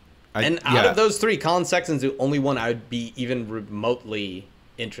 Out of those three, Colin Sexton's the only one I would be even remotely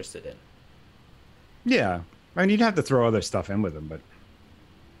interested in. Yeah, I mean, you'd have to throw other stuff in with him, but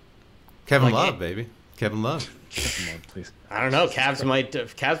Kevin Love, baby. Kevin Love. please. I don't know. Cavs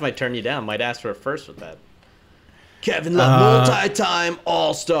might turn you down. Might ask for a first with that. Kevin Love, multi-time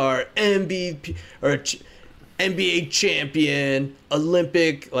All-Star, MVP or NBA champion,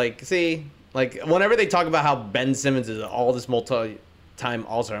 Olympic. Whenever they talk about how Ben Simmons is all this multi-time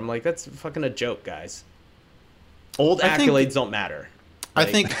All-Star, I'm like, that's fucking a joke, guys. Old accolades don't matter. I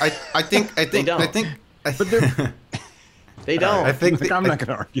think they don't. They don't. I'm not going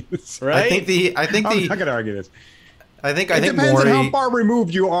to argue this. Right? I'm not going to argue this. I think depends on how far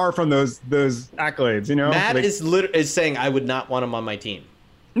removed you are from those accolades. You know, Matt is saying I would not want him on my team.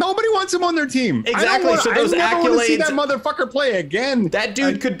 Nobody wants him on their team. Exactly. So those I never want to see accolades. that motherfucker play again. That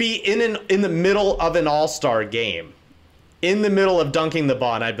dude could be in the middle of an All-Star game, in the middle of dunking the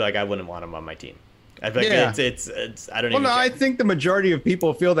ball, and I'd be like, I wouldn't want him on my team. I'd be like, it's I don't even. Well, no, care. I think the majority of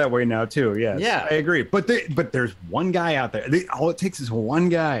people feel that way now too. Yes, Yeah, I agree. But there's one guy out there. All it takes is one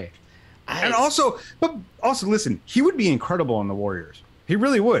guy. And also, listen, he would be incredible on the Warriors. He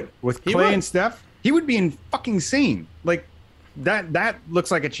really would. With Clay and Steph, he would be in fucking insane. Like that looks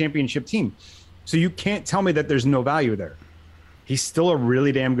like a championship team. So you can't tell me that there's no value there. He's still a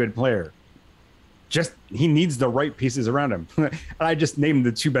really damn good player. Just he needs the right pieces around him. And I just named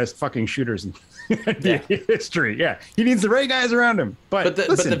the two best fucking shooters in history. Yeah, he needs the right guys around him. But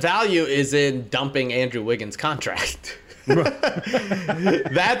the value is in dumping Andrew Wiggins' contract.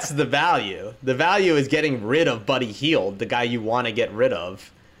 That's the value. The value is getting rid of Buddy Hield, the guy you want to get rid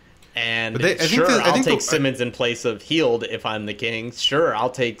of. And I'll take Simmons in place of Hield if I'm the Kings. Sure, I'll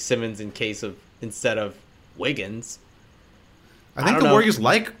take Simmons instead of Wiggins. I think the Warriors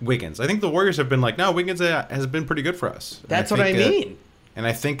like Wiggins. I think the Warriors have been like, no, Wiggins has been pretty good for us. That's what I mean. And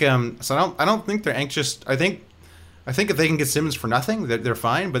I think so. I don't think they're anxious. I think if they can get Simmons for nothing, they're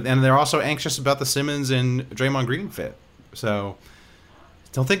fine. But then they're also anxious about the Simmons and Draymond Green fit. So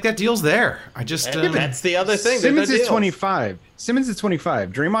don't think that deal's there. I just that's the other thing. Simmons is 25.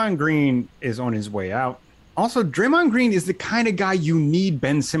 Draymond Green is on his way out. Also, Draymond Green is the kind of guy you need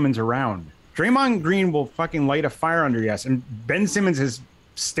Ben Simmons around. Draymond Green will fucking light a fire under your ass, and Ben Simmons has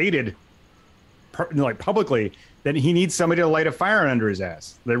stated, publicly, that he needs somebody to light a fire under his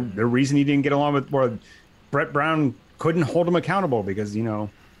ass. The reason he didn't get along with Brett Brown couldn't hold him accountable because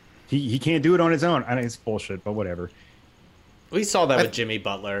he can't do it on his own. I know it's bullshit, but whatever. We saw that with Jimmy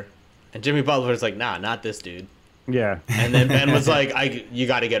Butler, and Jimmy Butler was like, "Nah, not this dude." Yeah, and then Ben was like, "You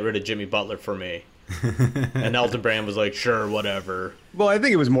got to get rid of Jimmy Butler for me." And Elton Brand was like, "Sure, whatever." Well, I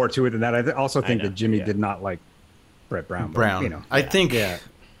think it was more to it than that. I also think that Jimmy did not like Brett Brown. I think.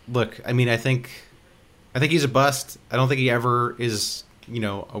 Look, I mean, I think he's a bust. I don't think he ever is,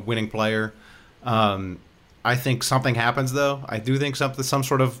 a winning player. I think something happens though. I do think some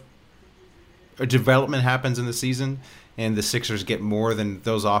sort of a development happens in the season, and the Sixers get more than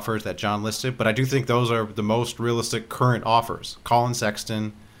those offers that John listed. But I do think those are the most realistic current offers. Colin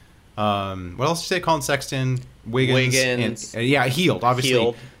Sexton. What else did you say? Colin Sexton, Wiggins. And Hield, obviously.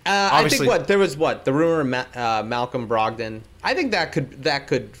 Hield. I think there was the rumor Malcolm Brogdon. I think that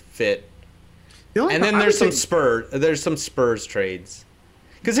could fit. And then there's some Spurs trades.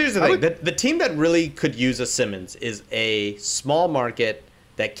 Because here's the thing: the team that really could use a Simmons is a small market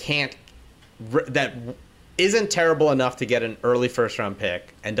that isn't terrible enough to get an early first round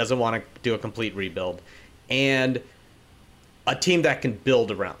pick and doesn't want to do a complete rebuild, and a team that can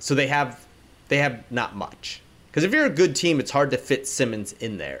build around. So they have not much. Because if you're a good team, it's hard to fit Simmons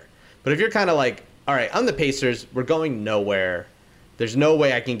in there. But if you're kind of like, all right, I'm the Pacers, we're going nowhere. There's no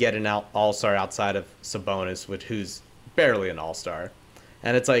way I can get an all-star outside of Sabonis, who's barely an all-star.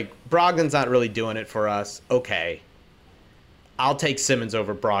 And it's like, Brogdon's not really doing it for us. Okay. I'll take Simmons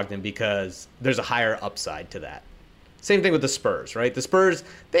over Brogdon because there's a higher upside to that. Same thing with the Spurs, right? The Spurs,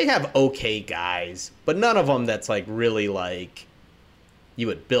 they have okay guys, but none of them that's like really like you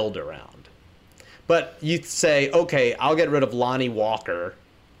would build around. But you'd say, okay, I'll get rid of Lonnie Walker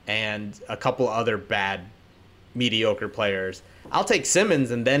and a couple other bad, mediocre players. I'll take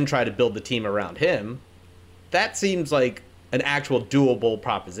Simmons and then try to build the team around him. That seems like an actual doable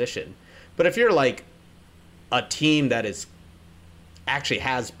proposition. But if you're like a team that is actually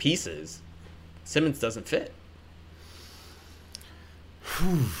has pieces, Simmons doesn't fit.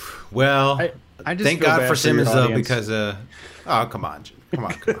 Well, I just thank feel God bad for your Simmons though, audience. because oh come on,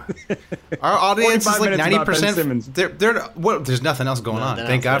 our audience 45 is like minutes about Ben 90%. Simmons. They're what? There's nothing else going on. Nothing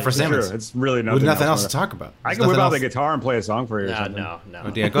Thank else, God for right? Simmons. True. It's really With nothing else for to talk about. I There's can whip nothing out the else- guitar and play a song for you. Or No, something. no.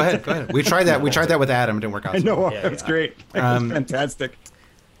 Oh, yeah, go ahead. We tried that. We tried that with Adam. It didn't work out. I so know. well. Yeah, It's yeah. great. It's fantastic.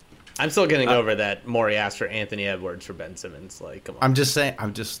 I'm still getting over that Morey asked for Anthony Edwards for Ben Simmons. Like, come on. I'm just saying.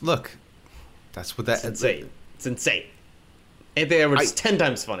 Look. That's what that. It's insane. It's insane. Anthony Edwards is 10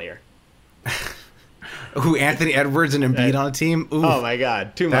 times funnier. Who Anthony Edwards and Embiid on a team? Ooh, Oh my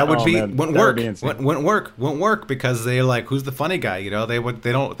God, too much. that would Oh, be man, wouldn't that would work. be insane. Wouldn't work because they like who's the funny guy? You know they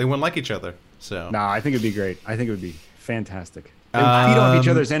wouldn't like each other. So No, I think it'd be great. I think it would be fantastic. They would feed off each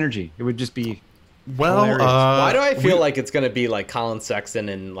other's energy. It would just be well, hilarious. Why do I feel like it's gonna be like Colin Sexton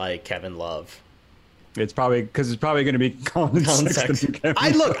and like Kevin Love? It's probably because it's probably going to be Colin Colin Sexton. Sexton.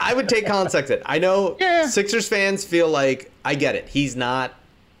 I would take Colin Sexton. I know Yeah. Sixers fans feel like I get it. He's not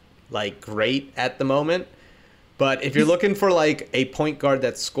like great at the moment, but if you're looking for like a point guard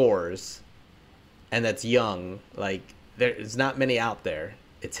that scores and that's young, like there's not many out there.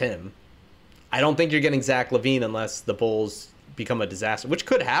 It's him. I don't think you're getting Zach LaVine unless the Bulls become a disaster, which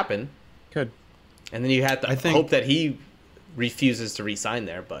could happen. Could. And then you have to I think- hope that he refuses to re-sign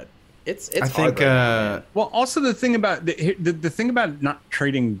there, but it's I hard think right now, man. Well, also the thing about the thing about not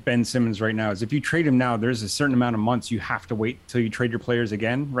trading Ben Simmons right now is if you trade him now, there's a certain amount of months you have to wait till you trade your players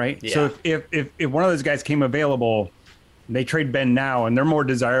again, right? Yeah. So if one of those guys came available, they trade Ben now and they're more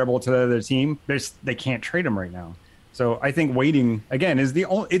desirable to the other team, they can't trade him right now. So I think waiting again is the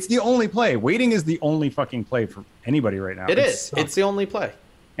only play. Waiting is the only fucking play for anybody right now. It is. sucks. It's the only play.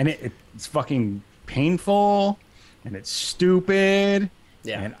 And it's fucking painful and it's stupid.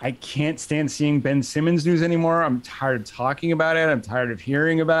 Yeah. And I can't stand seeing Ben Simmons news anymore. I'm tired of talking about it. I'm tired of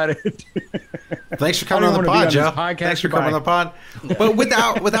hearing about it. thanks for coming I on don't the wanna pod, be on Joe. this podcast. Thanks for coming on the pod. But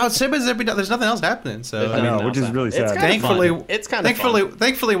without Simmons, there's nothing else happening. So There's I mean, nothing which is else really happening. sad. It's kinda thankfully, fun. It's kind of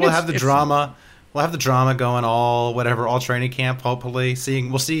thankfully, we'll have the It's- drama. We'll have the drama going all training camp. Hopefully,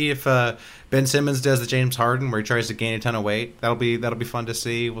 we'll see if Ben Simmons does the James Harden where he tries to gain a ton of weight. That'll be fun to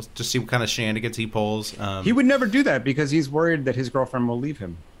see. We'll just see what kind of shenanigans he pulls. He would never do that because he's worried that his girlfriend will leave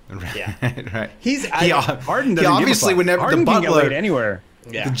him. Yeah. right. Harden doesn't he give a obviously fuck. would never. Harden The can get Butler, laid anywhere.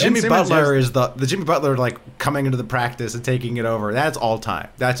 Yeah. the Jimmy Simmons Butler has- is the Jimmy Butler like coming into the practice and taking it over. That's all time.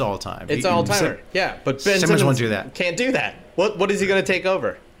 That's all time. It's all timer. Yeah, but Ben Simmons won't do that. Can't do that. What is he going to take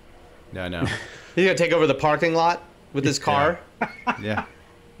over? No. He's going to take over the parking lot with his car. Yeah.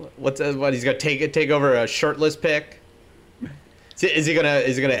 What he's going to take over a shirtless pick? Is he gonna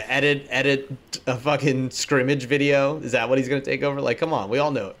edit a fucking scrimmage video? Is that what he's gonna take over? Like, come on, we all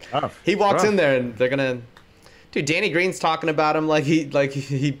know it. Tough. He walks Tough. in there and they're gonna, dude. Danny Green's talking about him like he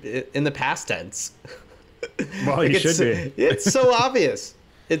in the past tense. Well, Like, he should be. It's so obvious.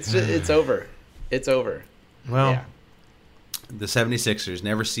 It's over. It's over. Well, Yeah. the 76ers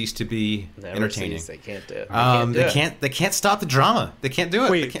never cease to be Never entertaining. cease. They can't do it. They can't stop the drama. They can't do it.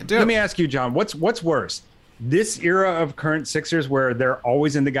 Wait, they can't do let it. me ask you, John. What's worse? This era of current Sixers where they're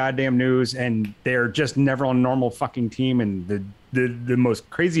always in the goddamn news and they're just never on a normal fucking team and the most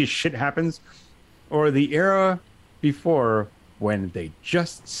craziest shit happens, or the era before when they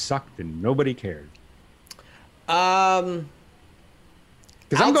just sucked and nobody cared? Because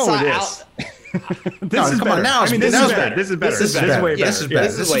I'm going with this. No, come on, now I mean, this now is it's better. This is better. This is better. way Yeah, better. this is better.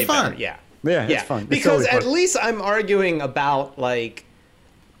 This is way fun. better. Yeah. Yeah, Yeah, it's fun. It's because totally at fun. least I'm arguing about like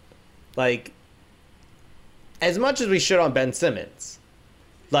as much as we shit on Ben Simmons,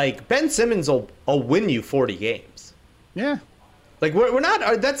 like Ben Simmons will win you 40 games. Yeah. Like we're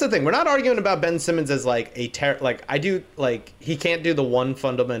not. That's the thing. We're not arguing about Ben Simmons as like he can't do the one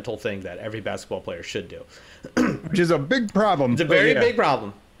fundamental thing that every basketball player should do. Which is a big problem. It's a very big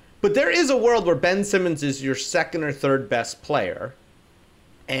problem. But there is a world where Ben Simmons is your second or third best player,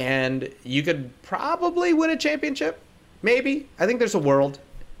 and you could probably win a championship. Maybe. I think there's a world.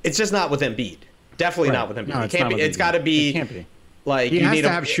 It's just not with Embiid. Definitely not with Embiid. No, it it's can't not be. with It's Embiid. got to be. It can't be. Like He you has need to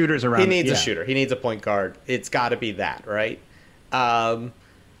have shooters around He him. needs a Yeah. shooter. He needs a point guard. It's got to be that, right? But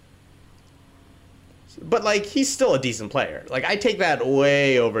like he's still a decent player. Like I take that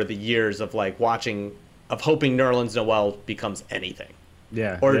way over the years of like watching of hoping Nerlens Noel becomes anything,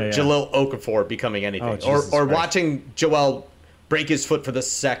 Yeah. or yeah, yeah. Jalil Okafor becoming anything, Oh, or Jesus Christ. watching Joel break his foot for the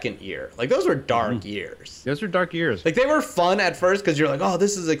second year. Like those were dark years. Those are dark years. Like they were fun at first because you're like, oh,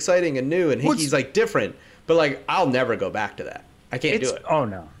 this is exciting and new, and What's- he's like different. But like, I'll never go back to that. I can't do it. Oh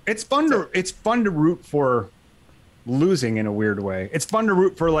no, it's fun to root for losing in a weird way. It's fun to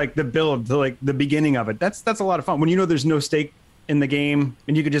root for like the build to like the beginning of it. That's a lot of fun when you know there's no stake in the game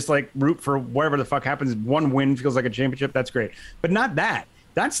and you could just like root for whatever the fuck happens. One win feels like a championship. That's great, but not that.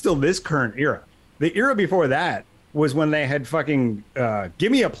 That's still this current era. The era before that was when they had fucking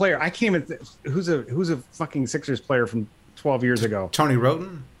give me a player. I can't even who's a fucking Sixers player from 12 years ago. Tony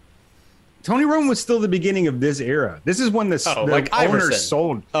Roten. Tony Romo was still the beginning of this era. This is when the like owners Iverson.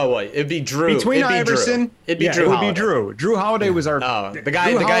 sold. Oh, wait, it'd be Drew. Between it'd be Iverson, Drew. It'd be yeah, Drew. it would Holiday. be Drew. Drew Holiday was our. Oh, the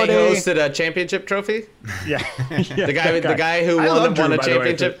guy who Holiday- hosted a championship trophy. Yeah, yeah, The guy who I love won Drew, a by the way.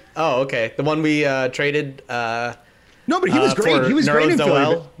 championship. Oh, okay. The one we traded. No, but he was great. for He was great in Nerlens Philly.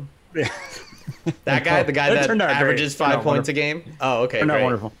 Noel. Yeah. That guy, the guy That that turned out great. averages Turned 5 out points a game. Oh, okay. Turned out great.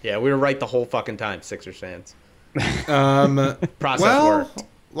 wonderful. Yeah, we were right the whole fucking time, Sixers fans. Process Well, worked.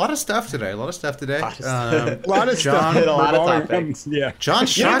 a lot of stuff today. A lot of stuff today. Lot of stuff. A lot of John, stuff. hit a lot of revolving topics. around- Yeah. John You know,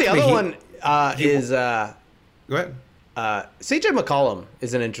 shocked the me. other one is Go ahead. CJ McCollum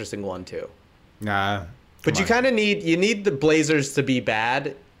is an interesting one too. Nah. But you kind of need the Blazers to be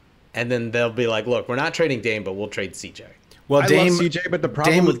bad, and then they'll be like, look, we're not trading Dame, but we'll trade CJ. Well, I Dame, love CJ, but the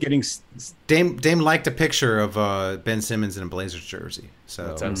problem Dame- with getting Dame liked a picture of Ben Simmons in a Blazers jersey. So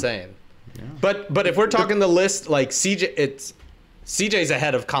That's what I'm saying. But if we're talking the list, like CJ's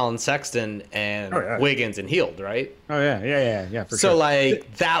ahead of Colin Sexton and Oh, yeah. Wiggins and Hield, right? oh yeah, for So sure.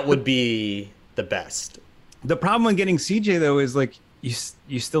 like that would be the best. The problem with getting CJ though is like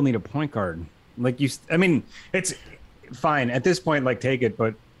you still need a point guard. Like I mean, it's fine at this point. Like take it,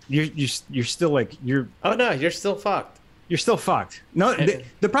 but you're still like Oh no, you're still fucked. you're still fucked. No,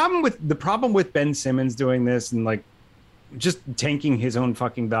 the problem with Ben Simmons doing this and like just tanking his own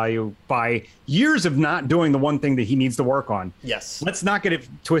fucking value by years of not doing the one thing that he needs to work on. Yes. Let's not get it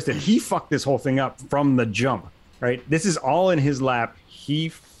twisted. He fucked this whole thing up from the jump, right? This is all in his lap. He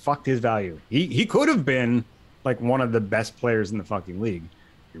fucked his value. He could have been like one of the best players in the fucking league.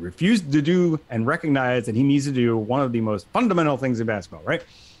 He refused to do and recognize that he needs to do one of the most fundamental things in basketball, right?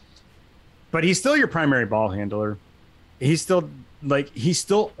 But he's still your primary ball handler. He's still like you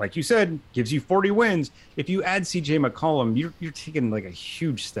said, gives you 40 wins. If you add CJ McCollum, you're taking like a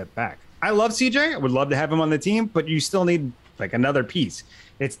huge step back. I love CJ. I would love to have him on the team, but you still need like another piece.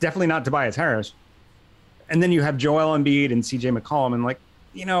 It's definitely not Tobias Harris. And then you have Joel Embiid and CJ McCollum, and like,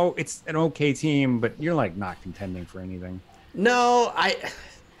 you know, it's an okay team, but you're like not contending for anything. No,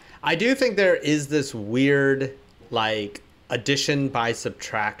 I do think there is this weird like addition by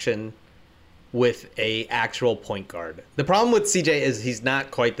subtraction with a actual point guard. The problem with CJ is he's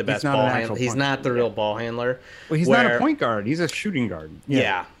not quite the best not ball an handler. actual He's point not the real ball handler. Well, he's not where- a point guard. He's a shooting guard.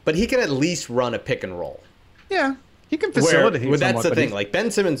 Yeah, but he can at least run a pick and roll. Yeah. He can Where, facilitate. well, that's somewhat, the but thing. he's- Like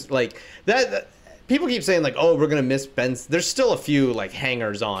Ben Simmons, like that. People keep saying like, "Oh, we're gonna miss Ben." There's still a few like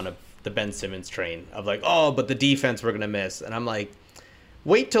hangers on of the Ben Simmons train of like, "Oh, but the defense we're gonna miss." And I'm like,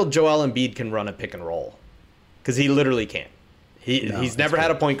 wait till Joel Embiid can run a pick and roll, because he literally can't. He's never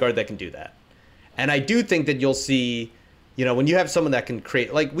had a point guard that can do that. And I do think that you'll see, you know, when you have someone that can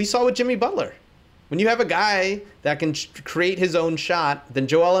create, like we saw with Jimmy Butler. When you have a guy that can create his own shot, then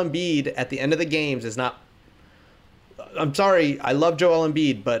Joel Embiid at the end of the games is not. I'm sorry, I love Joel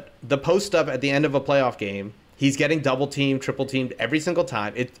Embiid, but the post up at the end of a playoff game, he's getting double teamed, triple teamed every single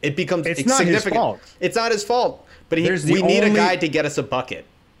time. It becomes It's not his significant. fault. It's not his fault, but There's the we need a only- guy to get us a bucket,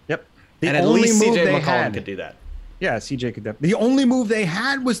 Yep. The and at only least move CJ they McCollum had- could do that. Yeah, CJ could. The only move they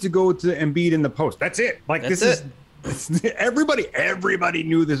had was to go to Embiid in the post. That's it. Like That's this is everybody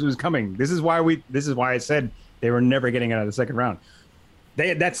knew this was coming. This is why I said they were never getting out of the second round.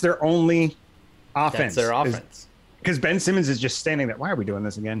 That's their only offense. That's their offense. Because Ben Simmons is just standing there. Why are we doing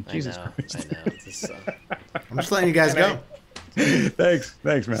this again? Jesus I know. Christ. I know. It's just, I'm just letting you guys go. Thanks,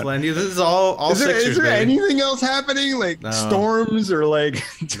 Just man. letting you. This is all Is there Sixers, baby. anything else happening? Like No. storms or like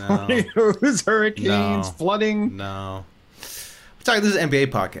tornadoes, hurricanes, No. flooding? No. We're talking. This is NBA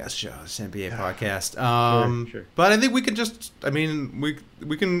podcast show. It's an NBA podcast. Sure. But I think we can just. I mean,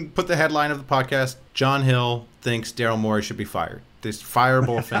 we can put the headline of the podcast. John Hill thinks Daryl Morey should be fired. This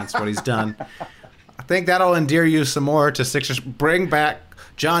fireable offense. What he's done. I think that'll endear you some more to Sixers. Bring back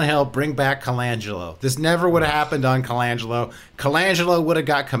John Hill. Bring back Colangelo. This never would have happened on Colangelo. Colangelo would have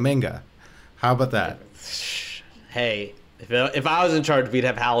got Kuminga. How about that? hey, if I was in charge, we'd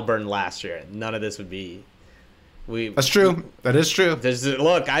have Halliburton last year. None of this would be. That's true. That is true.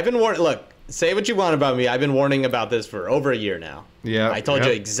 Look, I've been warned. Look, say what you want about me. I've been warning about this for over a year now. Yeah, I told you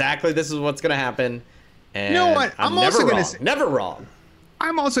yep. exactly this is what's gonna happen. And You know what? I'm I'm never also gonna wrong. say- Never wrong.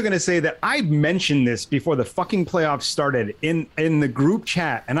 I'm also going to say that I mentioned this before the fucking playoffs started in the group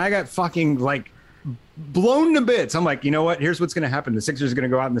chat, and I got fucking like blown to bits. I'm like, you know what? Here's what's going to happen. The Sixers are going to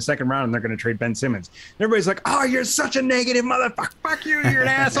go out in the second round, and they're going to trade Ben Simmons. And everybody's like, oh, you're such a negative motherfucker. Fuck you. You're an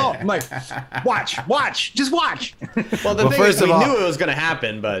asshole. I'm like, watch. Just watch. Well, the Well, thing first is, of we all- knew it was gonna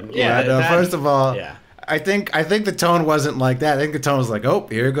happen, but Yeah, no, first of all, yeah. I think the tone wasn't like that. I think the tone was like, oh,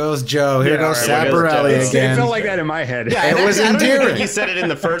 here goes Joe. Here Yeah, goes all right, here goes Joe. Saparelli It again. It felt like that in my head. Yeah, It and was I don't even endearing. think you said it in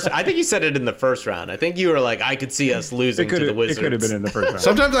the first. I think you said it in the first round. I think you were like, I could see us losing to the Wizards. It could have been in the first round.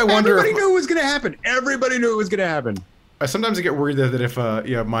 Sometimes I wonder. Everybody knew it was going to happen. Everybody knew it was going to happen. Sometimes I get worried that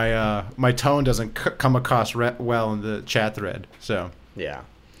if my tone doesn't come across well in the chat thread. So. Yeah.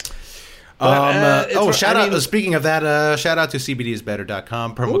 It's- Shout I out! mean- Speaking of that, shout out to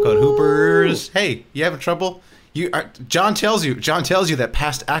cbdsbetter.com, promo code Hoopers. Hey, you having trouble? John tells you that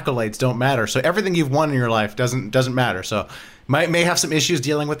past accolades don't matter. So everything you've won in your life doesn't matter. So may have some issues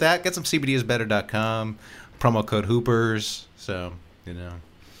dealing with that. Get some cbdsbetter.com, promo code Hoopers. So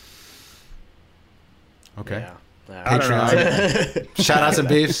okay. Yeah. Patreon. Shout outs and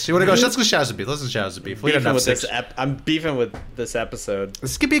beefs. You want to go? Let's go shout outs and beefs. Let's go shout outs and beef. We got Beefing enough with six. I'm beefing with this episode.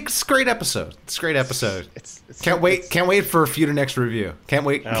 This could be a great episode. It's a great episode. It's Can't wait for Feudor next review. Can't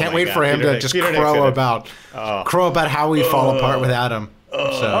wait my wait God, for him Feudor to next- just Feudor next crow gonna- about how we fall apart without him.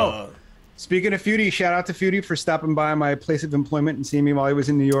 So Speaking of Feudy, shout out to Feudy for stopping by my place of employment and seeing me while he was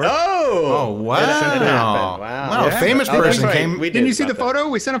in New York. oh wow, That happened. Wow. wow, a Yeah. famous Oh, that's person right. came. We Didn't you see the about that. photo?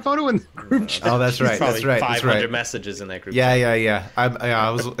 We sent a photo in the group chat. Oh, that's right. Probably That's right. 500 That's right. messages in that group. Yeah.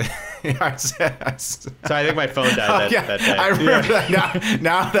 I was. So I think my phone died that day. I remember that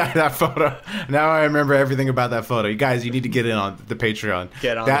now that photo. Now I remember everything about that photo. You guys, you need to get in on the Patreon.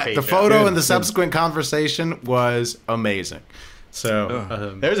 Get on that. the The Patreon. photo Good, and the good. subsequent conversation was amazing.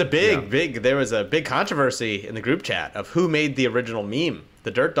 So There was a big controversy in the group chat of who made the original meme,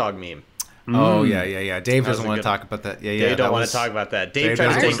 the Dirt Dog meme. Oh yeah. Dave doesn't was a want to good- talk about that. Yeah. They that don't want was- to talk about that. Dave Dave tried to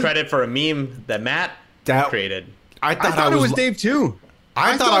doesn't take want- credit for a meme that Matt That- created. I I thought thought it was Dave too.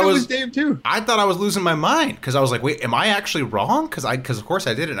 I thought it was Dave too. I thought I was losing my mind because I was like, wait, am I actually wrong? Because of course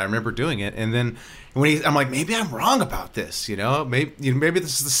I did it. I remember doing it, and then I'm like, maybe I'm wrong about this. Maybe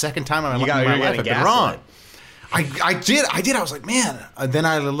this is the second time in my You're life getting I've been gaslit. wrong. I did. I was like, man. Then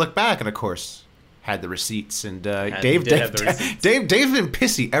I looked back, and of course, had the receipts. And Dave, did have the receipts. Dave's been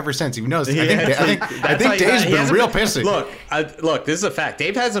pissy ever since. He knows. I That's think how Dave's he been hasn't real pissy. Look, this is a fact.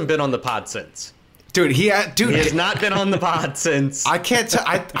 Dave hasn't been on the pod since. Dude, he has not been on the pod since. I can't tell.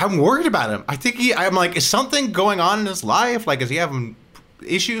 I'm worried about him. I think I'm like, is something going on in his life? Like, is he having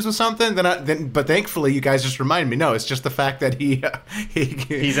issues with something? But thankfully, you guys just reminded me. No, it's just the fact that He's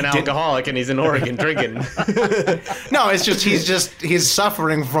an didn't- alcoholic and he's in Oregon drinking. No, it's just he's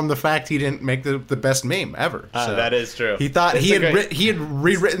suffering from the fact he didn't make the best meme ever. So That is true. He thought It's he a had great- he had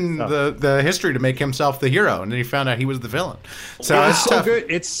rewritten the history to make himself the hero, and then he found out he was the villain. So It's it's so tough. good.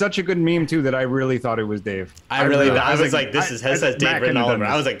 It's such a good meme too that I really thought it was Dave. I was like, this is has Matt Dave written couldn't all have over.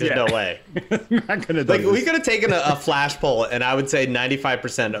 done I was like, this. there's Yeah. no way. Not gonna Like, we could have taken a flash poll, and I would say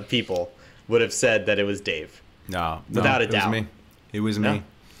 95% of people would have said that it was Dave. No, Without a it doubt. was me. It was No. me.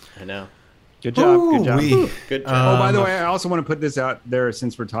 I know. Good job. Good job. Ooh-wee. Good job. Oh, by the way, I also want to put this out there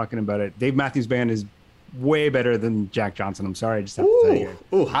since we're talking about it. Dave Matthews Band is way better than Jack Johnson. I'm sorry, I just have to tell you.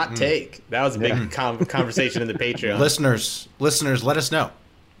 Ooh, hot take. That was a big conversation in the Patreon. Listeners, let us know.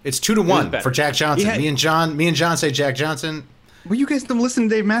 It's 2-1 better? for Jack Johnson. Yeah. Me and John say Jack Johnson. Well, you guys don't listen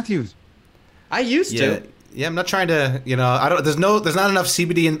to Dave Matthews. I used Yeah, to. yeah. I'm not trying to. I don't. There's not enough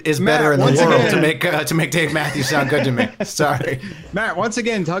CBD is Matt, better in the once world again- to make Dave Matthews sound good to me. Sorry. Matt, once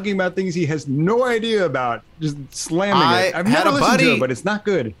again, talking about things he has no idea about, just slamming I it. I've had never a listened to buddy- it, but it's not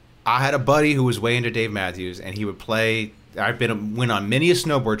good. I had a buddy who was way into Dave Matthews, and he would play. Went on many a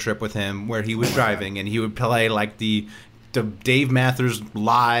snowboard trip with him where he was driving, and he would play like the Dave Matthews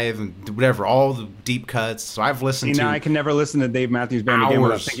live and whatever, all the deep cuts. So I've listened See, to now I can never listen to Dave Matthews Band again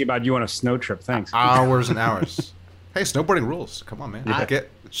without Hours. thinking about you on a snow trip. Thanks. hours and hours. Hey, snowboarding rules. Come on, man.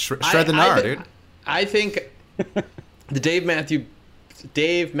 Shred the I gnar, thi- dude. I think the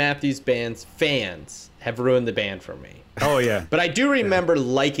Dave Matthews Band's fans have ruined the band for me. Oh, yeah. But I do remember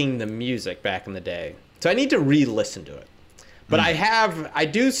liking the music back in the day. So I need to re-listen to it. But I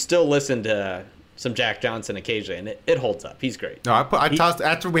do still listen to some Jack Johnson occasionally, and it holds up. He's great. No, I tossed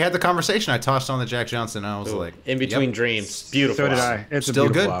after we had the conversation. I tossed on the Jack Johnson. And I was like, In Between yep. Dreams. Beautiful. So did I. It's Still a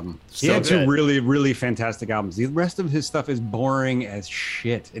beautiful good. album. He Still had two good. really, really fantastic albums. The rest of his stuff is boring as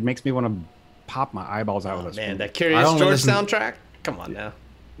shit. It makes me want to pop my eyeballs out with a Man, spoon. that Curious I only George listen- soundtrack? Come on now.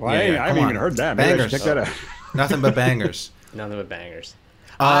 Well, Yeah, I yeah, haven't come even on. heard that. Maybe I should Bangers. check that out. Nothing but bangers. Nothing but bangers.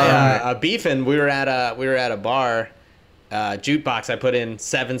 Beefing. We were at a bar, jukebox. I put in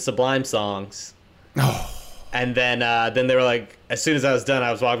 7 Sublime songs. Oh. And then they were like, as soon as I was done,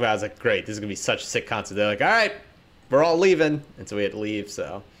 I was walking by. I was like, great, this is gonna be such a sick concert. They're like, all right, we're all leaving, and so we had to leave.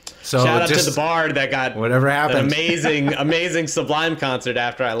 So shout out to the bar that got whatever happened. an amazing Sublime concert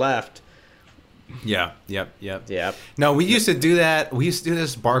after I left. Yeah, yep. Yep. No, we used to do that. We used to do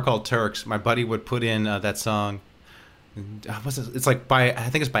this bar called Turks. My buddy would put in that song. It's like I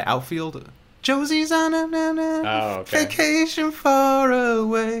think it's by Outfield. Josie's on a vacation far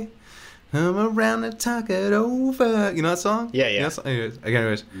away. I'm around to talk it over. You know that song? Yeah, yeah.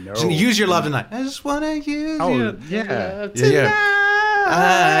 Anyways, No. Just use your love tonight. I just want to use you. Yeah.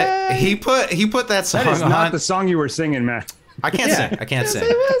 Yeah. He put that song That is on. not the song you were singing, Matt. I can't sing. I can't sing.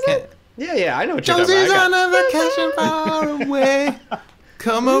 Yeah, I know what you're talking Josie's about. on a vacation far away.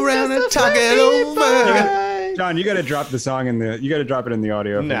 Come around and talk it over. John, you got to drop the song in the. You got to drop it in the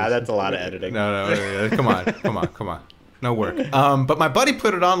audio. Nah, that's a lot of editing. No. Come on. No work. But my buddy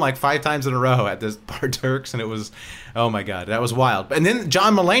put it on like 5 times in a row at this bar Turks, and it was, oh my god, that was wild. And then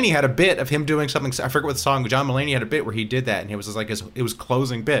John Mulaney had a bit of him doing something. I forget what the song. John Mulaney had a bit where he did that, and it was just like it was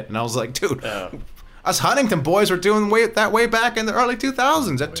closing bit, and I was like, dude. Us Huntington boys were doing that way back in the early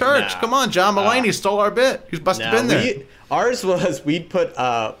 2000s at Turks. Come on, John Mulaney stole our bit. He must have been there. Ours was we'd put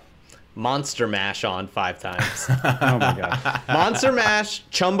Monster Mash on 5 times. Oh my god. Monster Mash,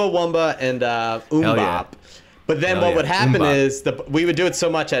 Chumbawamba, and Hell Bop. yeah. But then Hell what yeah. would happen Bop. is we would do it so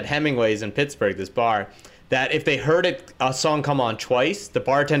much at Hemingway's in Pittsburgh, this bar, that if they heard a song come on twice, the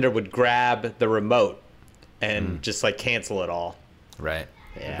bartender would grab the remote and just like cancel it all. Right.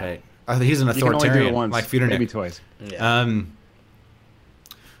 Yeah. Right. He's an You can only do authoritarian, it once, like Feeder maybe Nick. twice. Yeah.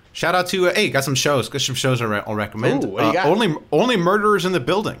 Shout out to got some shows. Got some shows I'll recommend. Ooh, what do you got? Only Murderers in the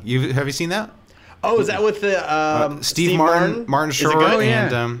Building. Have you seen that? Oh, is that with the Steve Martin, Martin Is it Short, good? Oh,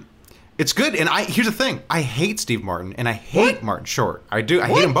 yeah. and it's good. And here's the thing: I hate Steve Martin and I hate Martin Short. I do. I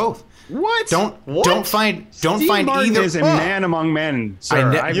hate them both. What? Don't find Steve Martin either. is a man among men, sir.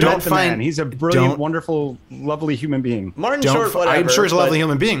 I've don't met the find- man. He's a brilliant, don't- wonderful, lovely human being. Martin Short, whatever. I'm sure he's a lovely but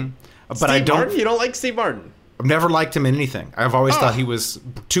human being, but Steve I don't. Martin? You don't like Steve Martin? I've never liked him in anything. I've always thought he was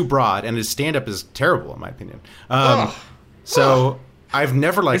too broad, and his stand-up is terrible, in my opinion. So I've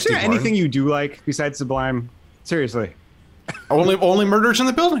never liked Is there Steve Martin. anything you do like besides Sublime? Seriously. Only Murders in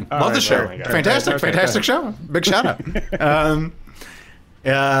the Building. Love the right, show. right, right. Fantastic, Okay, fantastic show. Big shout out.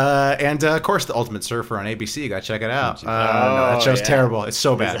 And of course, The Ultimate Surfer on ABC. You gotta check it out. No, that show's yeah. terrible. It's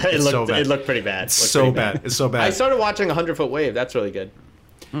so bad. It's so bad. It looked pretty bad. It's so bad. It's so bad. I started watching 100 Foot Wave. That's really good.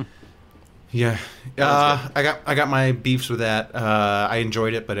 Yeah, I got my beefs with that. I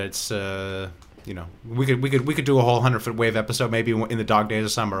enjoyed it, but it's we could do a whole 100-foot wave episode maybe in the dog days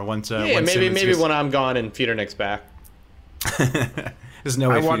of summer once. Yeah, once maybe Simmons gets- when I'm gone and Feeder Nick's back. There's no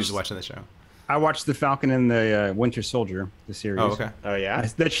way for you watched- to watching the show. I watched The Falcon and the Winter Soldier, the series. Oh, okay. Oh yeah.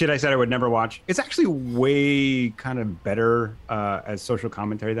 That shit I said I would never watch. It's actually way kind of better as social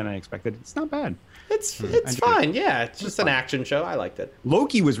commentary than I expected. It's not bad. It's enjoyed fine. Yeah, it's just an action show. I liked it.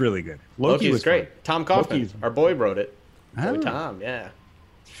 Loki was really good. Loki was fun. great. Tom Kaufman, Loki's- our boy, wrote it. Boy Oh. Tom, yeah,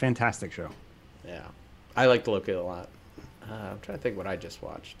 Fantastic show. yeah. I liked Loki a lot. I'm trying to think what I just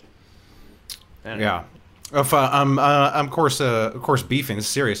watched. I don't know. Yeah. If I'm of course beefing. This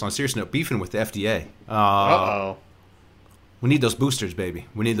is serious. On a serious note, beefing with the FDA. Uh-oh. We need those boosters, baby.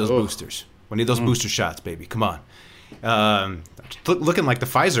 We need those boosters. We need those booster shots, baby. Come on. Looking like the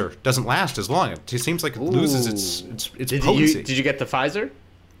Pfizer doesn't last as long. It seems like it loses its potency. Did you get the Pfizer?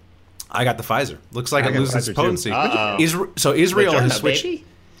 I got the Pfizer. Looks like I it got loses Pfizer its too. potency. Uh-oh. So Israel Moderna, has switched. baby?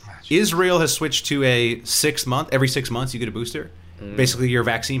 Israel has switched to a 6 month. Every 6 months you get a booster. Basically, your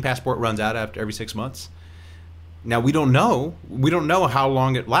vaccine passport runs out after every 6 months. Now we don't know. We don't know how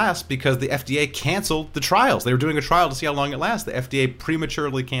long it lasts because the FDA canceled the trials. They were doing a trial to see how long it lasts. The FDA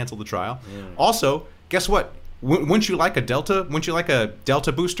prematurely canceled the trial. Also, guess what? Wouldn't you like a Delta? Wouldn't you like a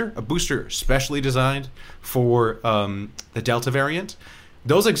Delta booster? A booster specially designed for the Delta variant?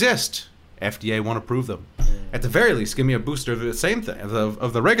 Those exist. FDA won't approve them. At the very least, give me a booster of the same thing,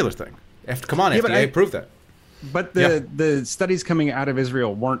 of the regular thing. Come on, Yeah, but FDA, approve that. But the studies coming out of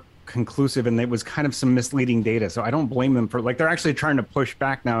Israel weren't conclusive, and it was kind of some misleading data. So I don't blame them for they're actually trying to push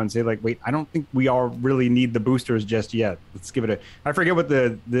back now and say wait, I don't think we all really need the boosters just yet. Let's give it I forget what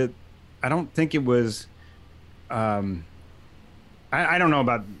the I don't think it was. I don't know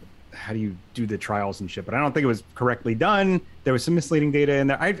about how do you do the trials and shit. But I don't think it was correctly done. There was some misleading data in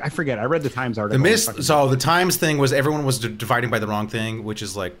there. I forget. I read the Times article. So the Times thing was everyone was dividing by the wrong thing, which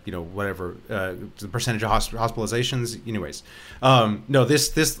is like, you know, whatever, the percentage of hospitalizations. Anyways, no,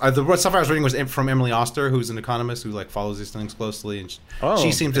 what stuff I was reading was from Emily Oster, who's an economist who like follows these things closely, and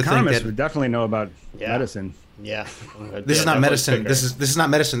she seemed to think that would definitely know about medicine. Yeah. This is not medicine. This is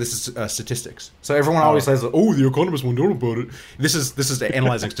not medicine. This is statistics. So everyone always says, "Oh, the economists won't know about it." This is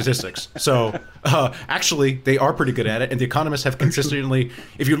analyzing statistics. So actually, they are pretty good at it, and the economists have consistently.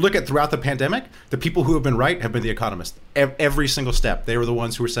 If you look at throughout the pandemic, the people who have been right have been the economists. Every single step, they were the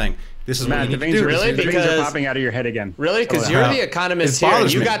ones who were saying, "This is what you need to do." Really? The veins are popping out of your head again. Really? Because you're the economist here.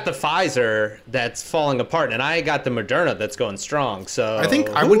 And you got the Pfizer that's falling apart, and I got the Moderna that's going strong. So I think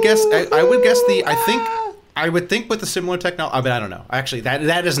I would guess. I would guess I would think with the similar technology. I mean, I don't know. Actually,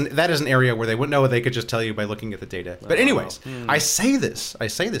 that is an area where they wouldn't know. They could just tell you by looking at the data. But anyways, I say this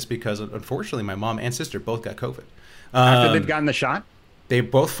because unfortunately, my mom and sister both got COVID. After they've gotten the shot, they're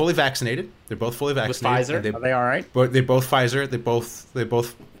both fully vaccinated. They're both fully vaccinated. With Pfizer? Are they all right? But they're both Pfizer. They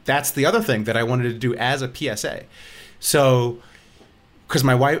both. That's the other thing that I wanted to do as a PSA. So, because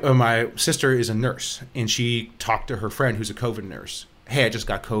my sister is a nurse, and she talked to her friend who's a COVID nurse. Hey, I just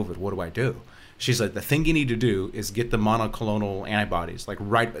got COVID. What do I do? She's like, the thing you need to do is get the monoclonal antibodies. Like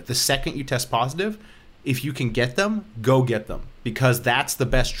right the second you test positive, if you can get them, go get them, because that's the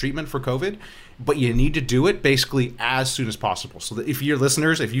best treatment for COVID. But you need to do it basically as soon as possible. So that if your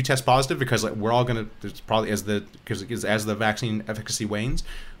listeners, if you test positive, because like we're all gonna, it's probably as the vaccine efficacy wanes,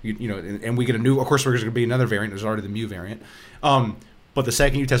 you know, and we get a new. Of course, there's going to be another variant. There's already the Mu variant. But the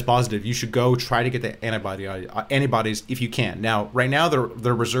second you test positive, you should go try to get the antibodies if you can. Now, right now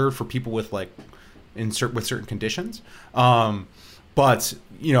they're reserved for people with like with certain conditions. But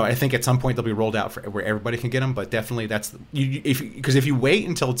you know, I think at some point they'll be rolled out for where everybody can get them. But definitely because if you wait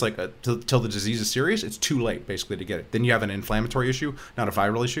until it's like till the disease is serious, it's too late basically to get it. Then you have an inflammatory issue, not a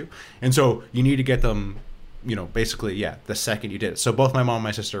viral issue, and so you need to get them. You know, basically, the second you did it. So both my mom and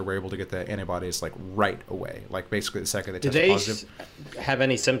my sister were able to get the antibodies like right away, like basically the second they tested positive. Did they have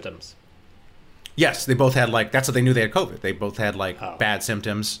any symptoms? Yes, they both had like, that's what they knew they had COVID. They both had like bad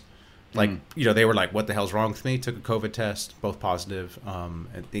symptoms. Like, you know, they were like, what the hell's wrong with me? Took a COVID test, both positive.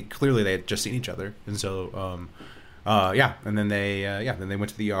 And clearly they had just seen each other. And so, and then they went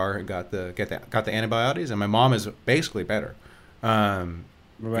to the ER and got the antibiotics. And my mom is basically better. What about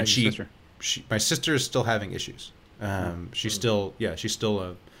your sister? My sister is still having issues. She still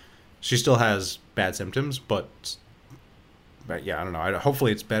has bad symptoms, but I don't know.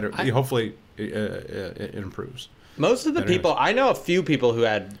 Hopefully it's better. Hopefully it improves. Most of the people, I know a few people who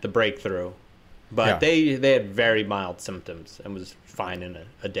had the breakthrough, but they had very mild symptoms and was fine in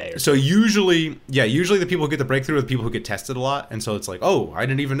a day or so. Usually the people who get the breakthrough are the people who get tested a lot, and so it's like, oh, I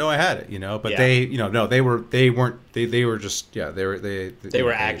didn't even know I had it, you know. But they were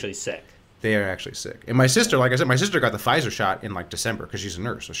actually sick. They are actually sick. And my sister, like I said, got the Pfizer shot in like December because she's a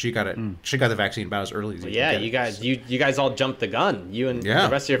nurse, so she got it. She got the vaccine about as early as you guys all jumped the gun. You and the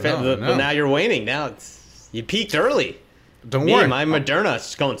rest of your family. But now you're waning. Now you peaked early. Don't worry, my Moderna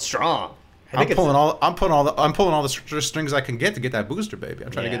is going strong. I'm pulling all the strings I can get to get that booster, baby. I'm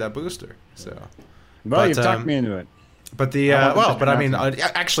trying to get that booster. So, well, you've talked me into it. But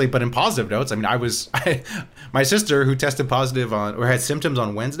but in positive notes, I mean, my sister who tested positive or had symptoms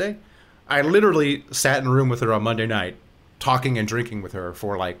on Wednesday. I literally sat in a room with her on Monday night, talking and drinking with her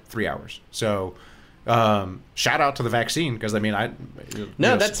for like 3 hours. So, shout out to the vaccine because I mean,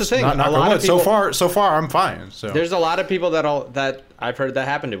 that's the thing. So far, I'm fine. So there's a lot of people that I've heard that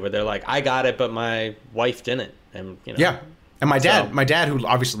happen to where they're like, I got it, but my wife didn't, and you know. And my dad, who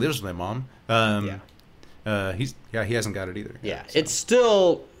obviously lives with my mom, he hasn't got it either. Yeah,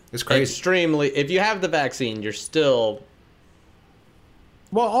 so. It's crazy. Extremely. If you have the vaccine, you're still.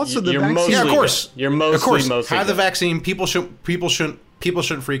 Well, also the vaccine. Of course. You're mostly have the vaccine. People shouldn't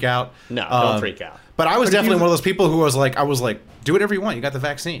freak out. No, don't freak out. But I was definitely one of those people who was like, do whatever you want. You got the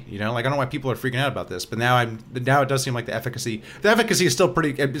vaccine. You know, like I don't know why people are freaking out about this. But now it does seem like the efficacy is still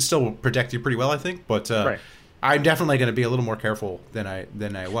it still protects you pretty well, I think. But I'm definitely going to be a little more careful than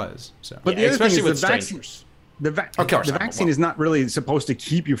I was. So, but the other especially thing is with strangers. The vaccine is not really supposed to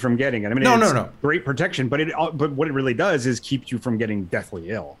keep you from getting it. I mean, no. Great protection, but what it really does is keep you from getting deathly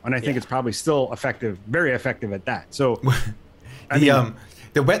ill. And I think it's probably still effective, very effective at that. So,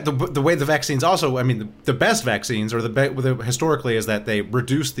 the way the vaccines also, I mean, the best vaccines or the historically is that they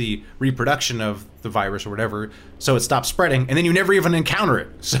reduce the reproduction of the virus or whatever, so it stops spreading, and then you never even encounter it.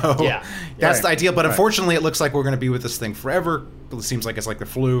 So that's the ideal. But unfortunately, it looks like we're going to be with this thing forever. It seems like it's like the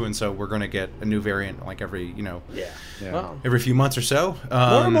flu, and so we're going to get a new variant like every every few months or so.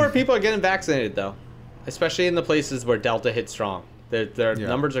 More and more people are getting vaccinated, though, especially in the places where Delta hit strong. Their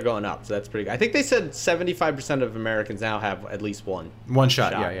numbers are going up, so that's pretty good. I think they said 75% of Americans now have at least one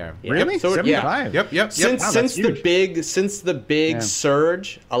shot. Yeah. Really? So, 75? Yep. Since the big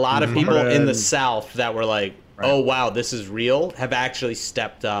surge, a lot of people in the South that were like, "Oh wow, this is real," have actually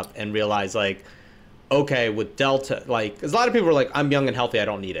stepped up and realized like, okay, with Delta, like, 'cause a lot of people were like, "I'm young and healthy, I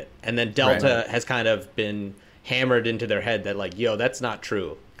don't need it," and then Delta has kind of been hammered into their head that like, "Yo, that's not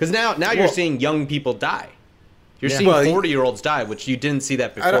true," because now you're seeing young people die. You're seeing 40-year-olds die, which you didn't see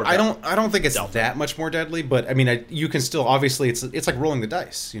that before. I don't think it's that much more deadly, but I mean, you can still obviously it's like rolling the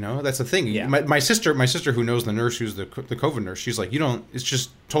dice. You know, that's the thing. Yeah. My sister who knows the nurse who's the COVID nurse, she's like, it's just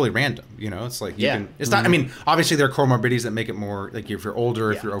totally random. You know, it's like it's not. I mean, obviously there are comorbidities that make it more like if you're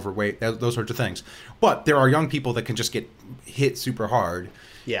older, if you're overweight, those sorts of things. But there are young people that can just get hit super hard.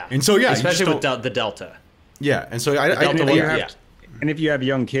 Yeah, and so especially with the Delta. Yeah, and so I And if you have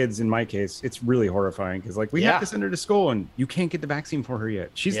young kids, in my case, it's really horrifying because, like, we have to send her to school, and you can't get the vaccine for her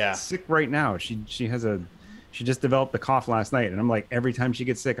yet. She's sick right now. She just developed a cough last night, and I'm like, every time she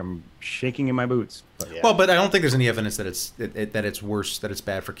gets sick, I'm shaking in my boots. But I don't think there's any evidence that it's worse, that it's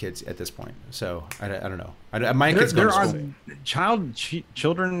bad for kids at this point. So I don't know. My kids go to school. Child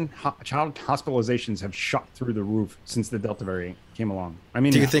hospitalizations have shot through the roof since the Delta variant came along. I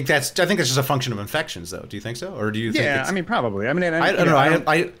mean, do you think that's? I think it's just a function of infections, though. Do you think so, or do you think? Yeah, I mean, probably. I mean, I don't know.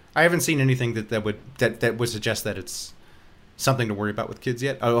 I haven't seen anything that would suggest that it's something to worry about with kids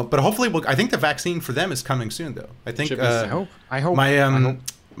yet. But hopefully, I think the vaccine for them is coming soon, though. I think. I hope.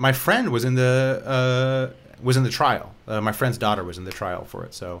 My friend was in the trial. My friend's daughter was in the trial for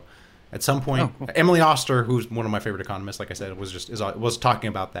it. So, at some point, Emily Oster, who's one of my favorite economists, like I said, was talking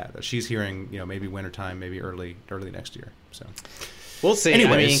about that she's hearing, maybe wintertime, maybe early next year. So, we'll see.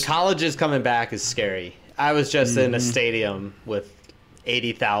 Anyways. I mean, colleges coming back is scary. I was just in a stadium with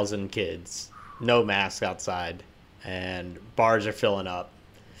 80,000 kids, no mask outside, and bars are filling up.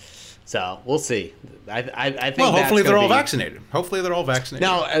 So we'll see. I think. Well, hopefully they're all vaccinated. Hopefully they're all vaccinated.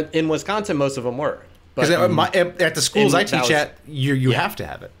 Now, in Wisconsin, most of them were. Because at the schools I teach at, you have to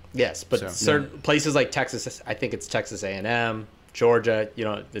have it. Yes, but certain places like Texas, I think it's Texas A&M, Georgia,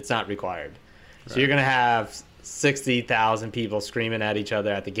 it's not required. So you're going to have 60,000 people screaming at each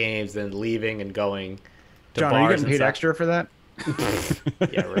other at the games, then leaving and going to John, bars. Are you getting paid extra for that?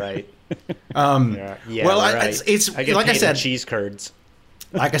 Yeah, right. It's I get like paid I said, in cheese curds.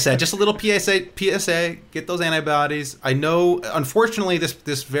 Like I said, just a little PSA, get those antibodies. I know, unfortunately,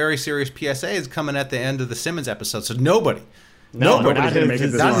 this very serious PSA is coming at the end of the Simmons episode, so nobody's going to make it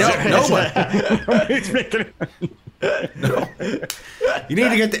this long. Nobody's making it. No. You need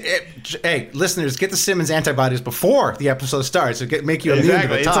to get listeners, get the Simmons antibodies before the episode starts. Make you immune to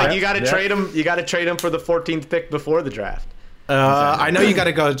the It's time. like you got to trade them. You got to trade them for the 14th pick before the draft. I know you got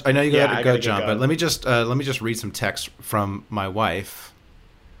to go. I know you got to go, John. Go. But let me just read some text from my wife.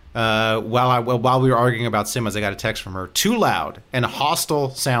 While we were arguing about Simmons, I got a text from her. Too loud and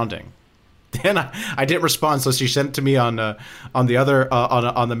hostile sounding. Then I didn't respond, so she sent it to me on the other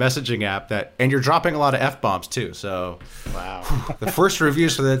on the messaging app. And you're dropping a lot of F-bombs too. So wow, the first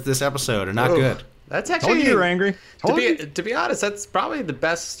reviews for this episode are not good. That's actually you're angry. To be honest, that's probably the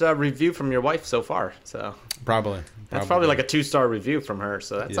best review from your wife so far. So probably. That's probably like a 2-star review from her.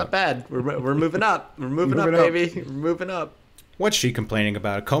 So that's not bad. We're moving up. We're moving up, baby. We're moving up. What's she complaining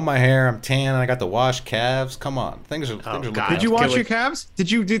about? Comb my hair, I'm tan, and I got the washed calves. Come on, things are looking. Did you wash your calves?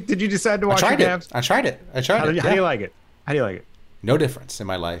 Did you decide to wash your calves? I tried it. How do you like it? How do you like it? No difference in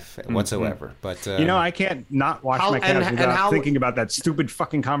my life whatsoever. But I can't not wash my calves without thinking about that stupid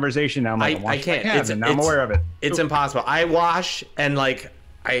fucking conversation. Now I'm like, I can't. And now I'm aware of it. It's impossible. I wash and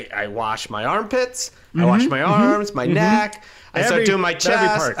I wash my armpits. I wash my arms, my neck. I start doing my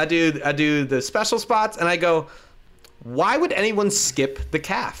chest. I do the special spots, and I go, why would anyone skip the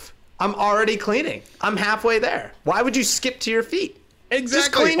calf? I'm already cleaning. I'm halfway there. Why would you skip to your feet? Exactly.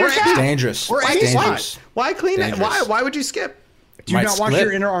 Just clean your calf. It's dangerous. Why clean it? Why would you skip? Do you not wash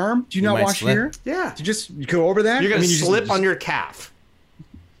your inner arm? Do you not wash here? Yeah. To just go over that? You're going to slip on your calf.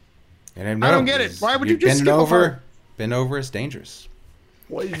 And I don't get it. Why would you just skip over? Bend over is dangerous.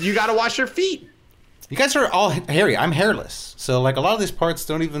 Well, you got to wash your feet. You guys are all hairy. I'm hairless, so like a lot of these parts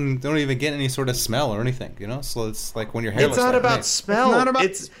don't even get any sort of smell or anything, So it's like when you're hairless. It's not about smell.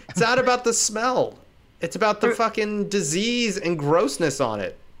 It's not about the smell. It's about the fucking disease and grossness on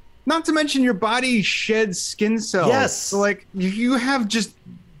it. Not to mention your body sheds skin cells. Yes. So like you have just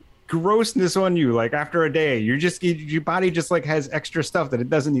grossness on you. Like after a day, your body just like has extra stuff that it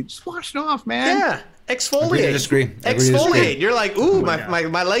doesn't need. Just wash it off, man. Yeah. Exfoliate. Agree to disagree. Agree to Exfoliate. disagree. You're like, ooh, my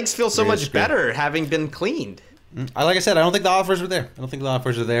my legs feel so Agree to much disagree. better having been cleaned. Like I said, I don't think the offers were there. I don't think the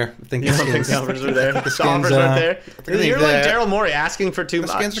offers are there. I think You the don't think skins, the offers are there? The skins, offers aren't there? think You're like the- Daryl Morey asking for too the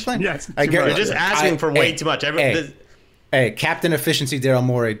much. skins are clean. Yeah, it's I too guarantee- much. You're just asking for way hey, too much. Hey, Captain Efficiency Daryl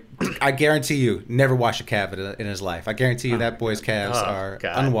Morey, I guarantee you, never washed a calf in his life. I guarantee you that boy's calves Oh, are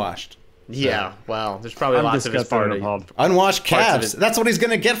God. unwashed. Yeah, well, there's probably I'm lots of his disgusted and party. appalled. Unwashed Parts of calves. it. That's what he's going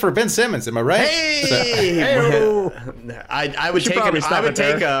to get for Ben Simmons. Am I right? Hey! I would should take probably I stop would it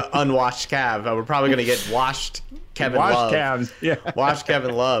there. take a unwashed calf. We're probably gonna get washed Kevin Washed Love. calves. Yeah. Washed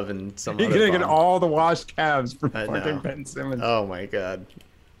Kevin Love and some You're other gonna get bum. all the washed calves from I fucking know. Ben Simmons. Oh my god.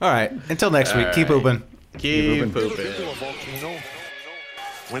 All right. Until next week. Keep right. pooping. Keep Little pooping. bit of a volcano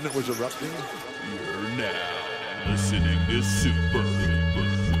when it was erupting. You're now listening to Super.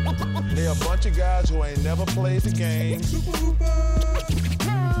 They a bunch of guys who ain't never played the game.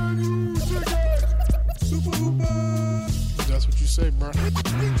 That's what you say, bro. I'm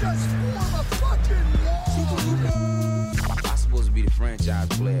supposed to be the franchise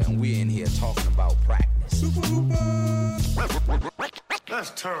player, and we're in here talking about practice.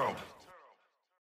 That's terrible.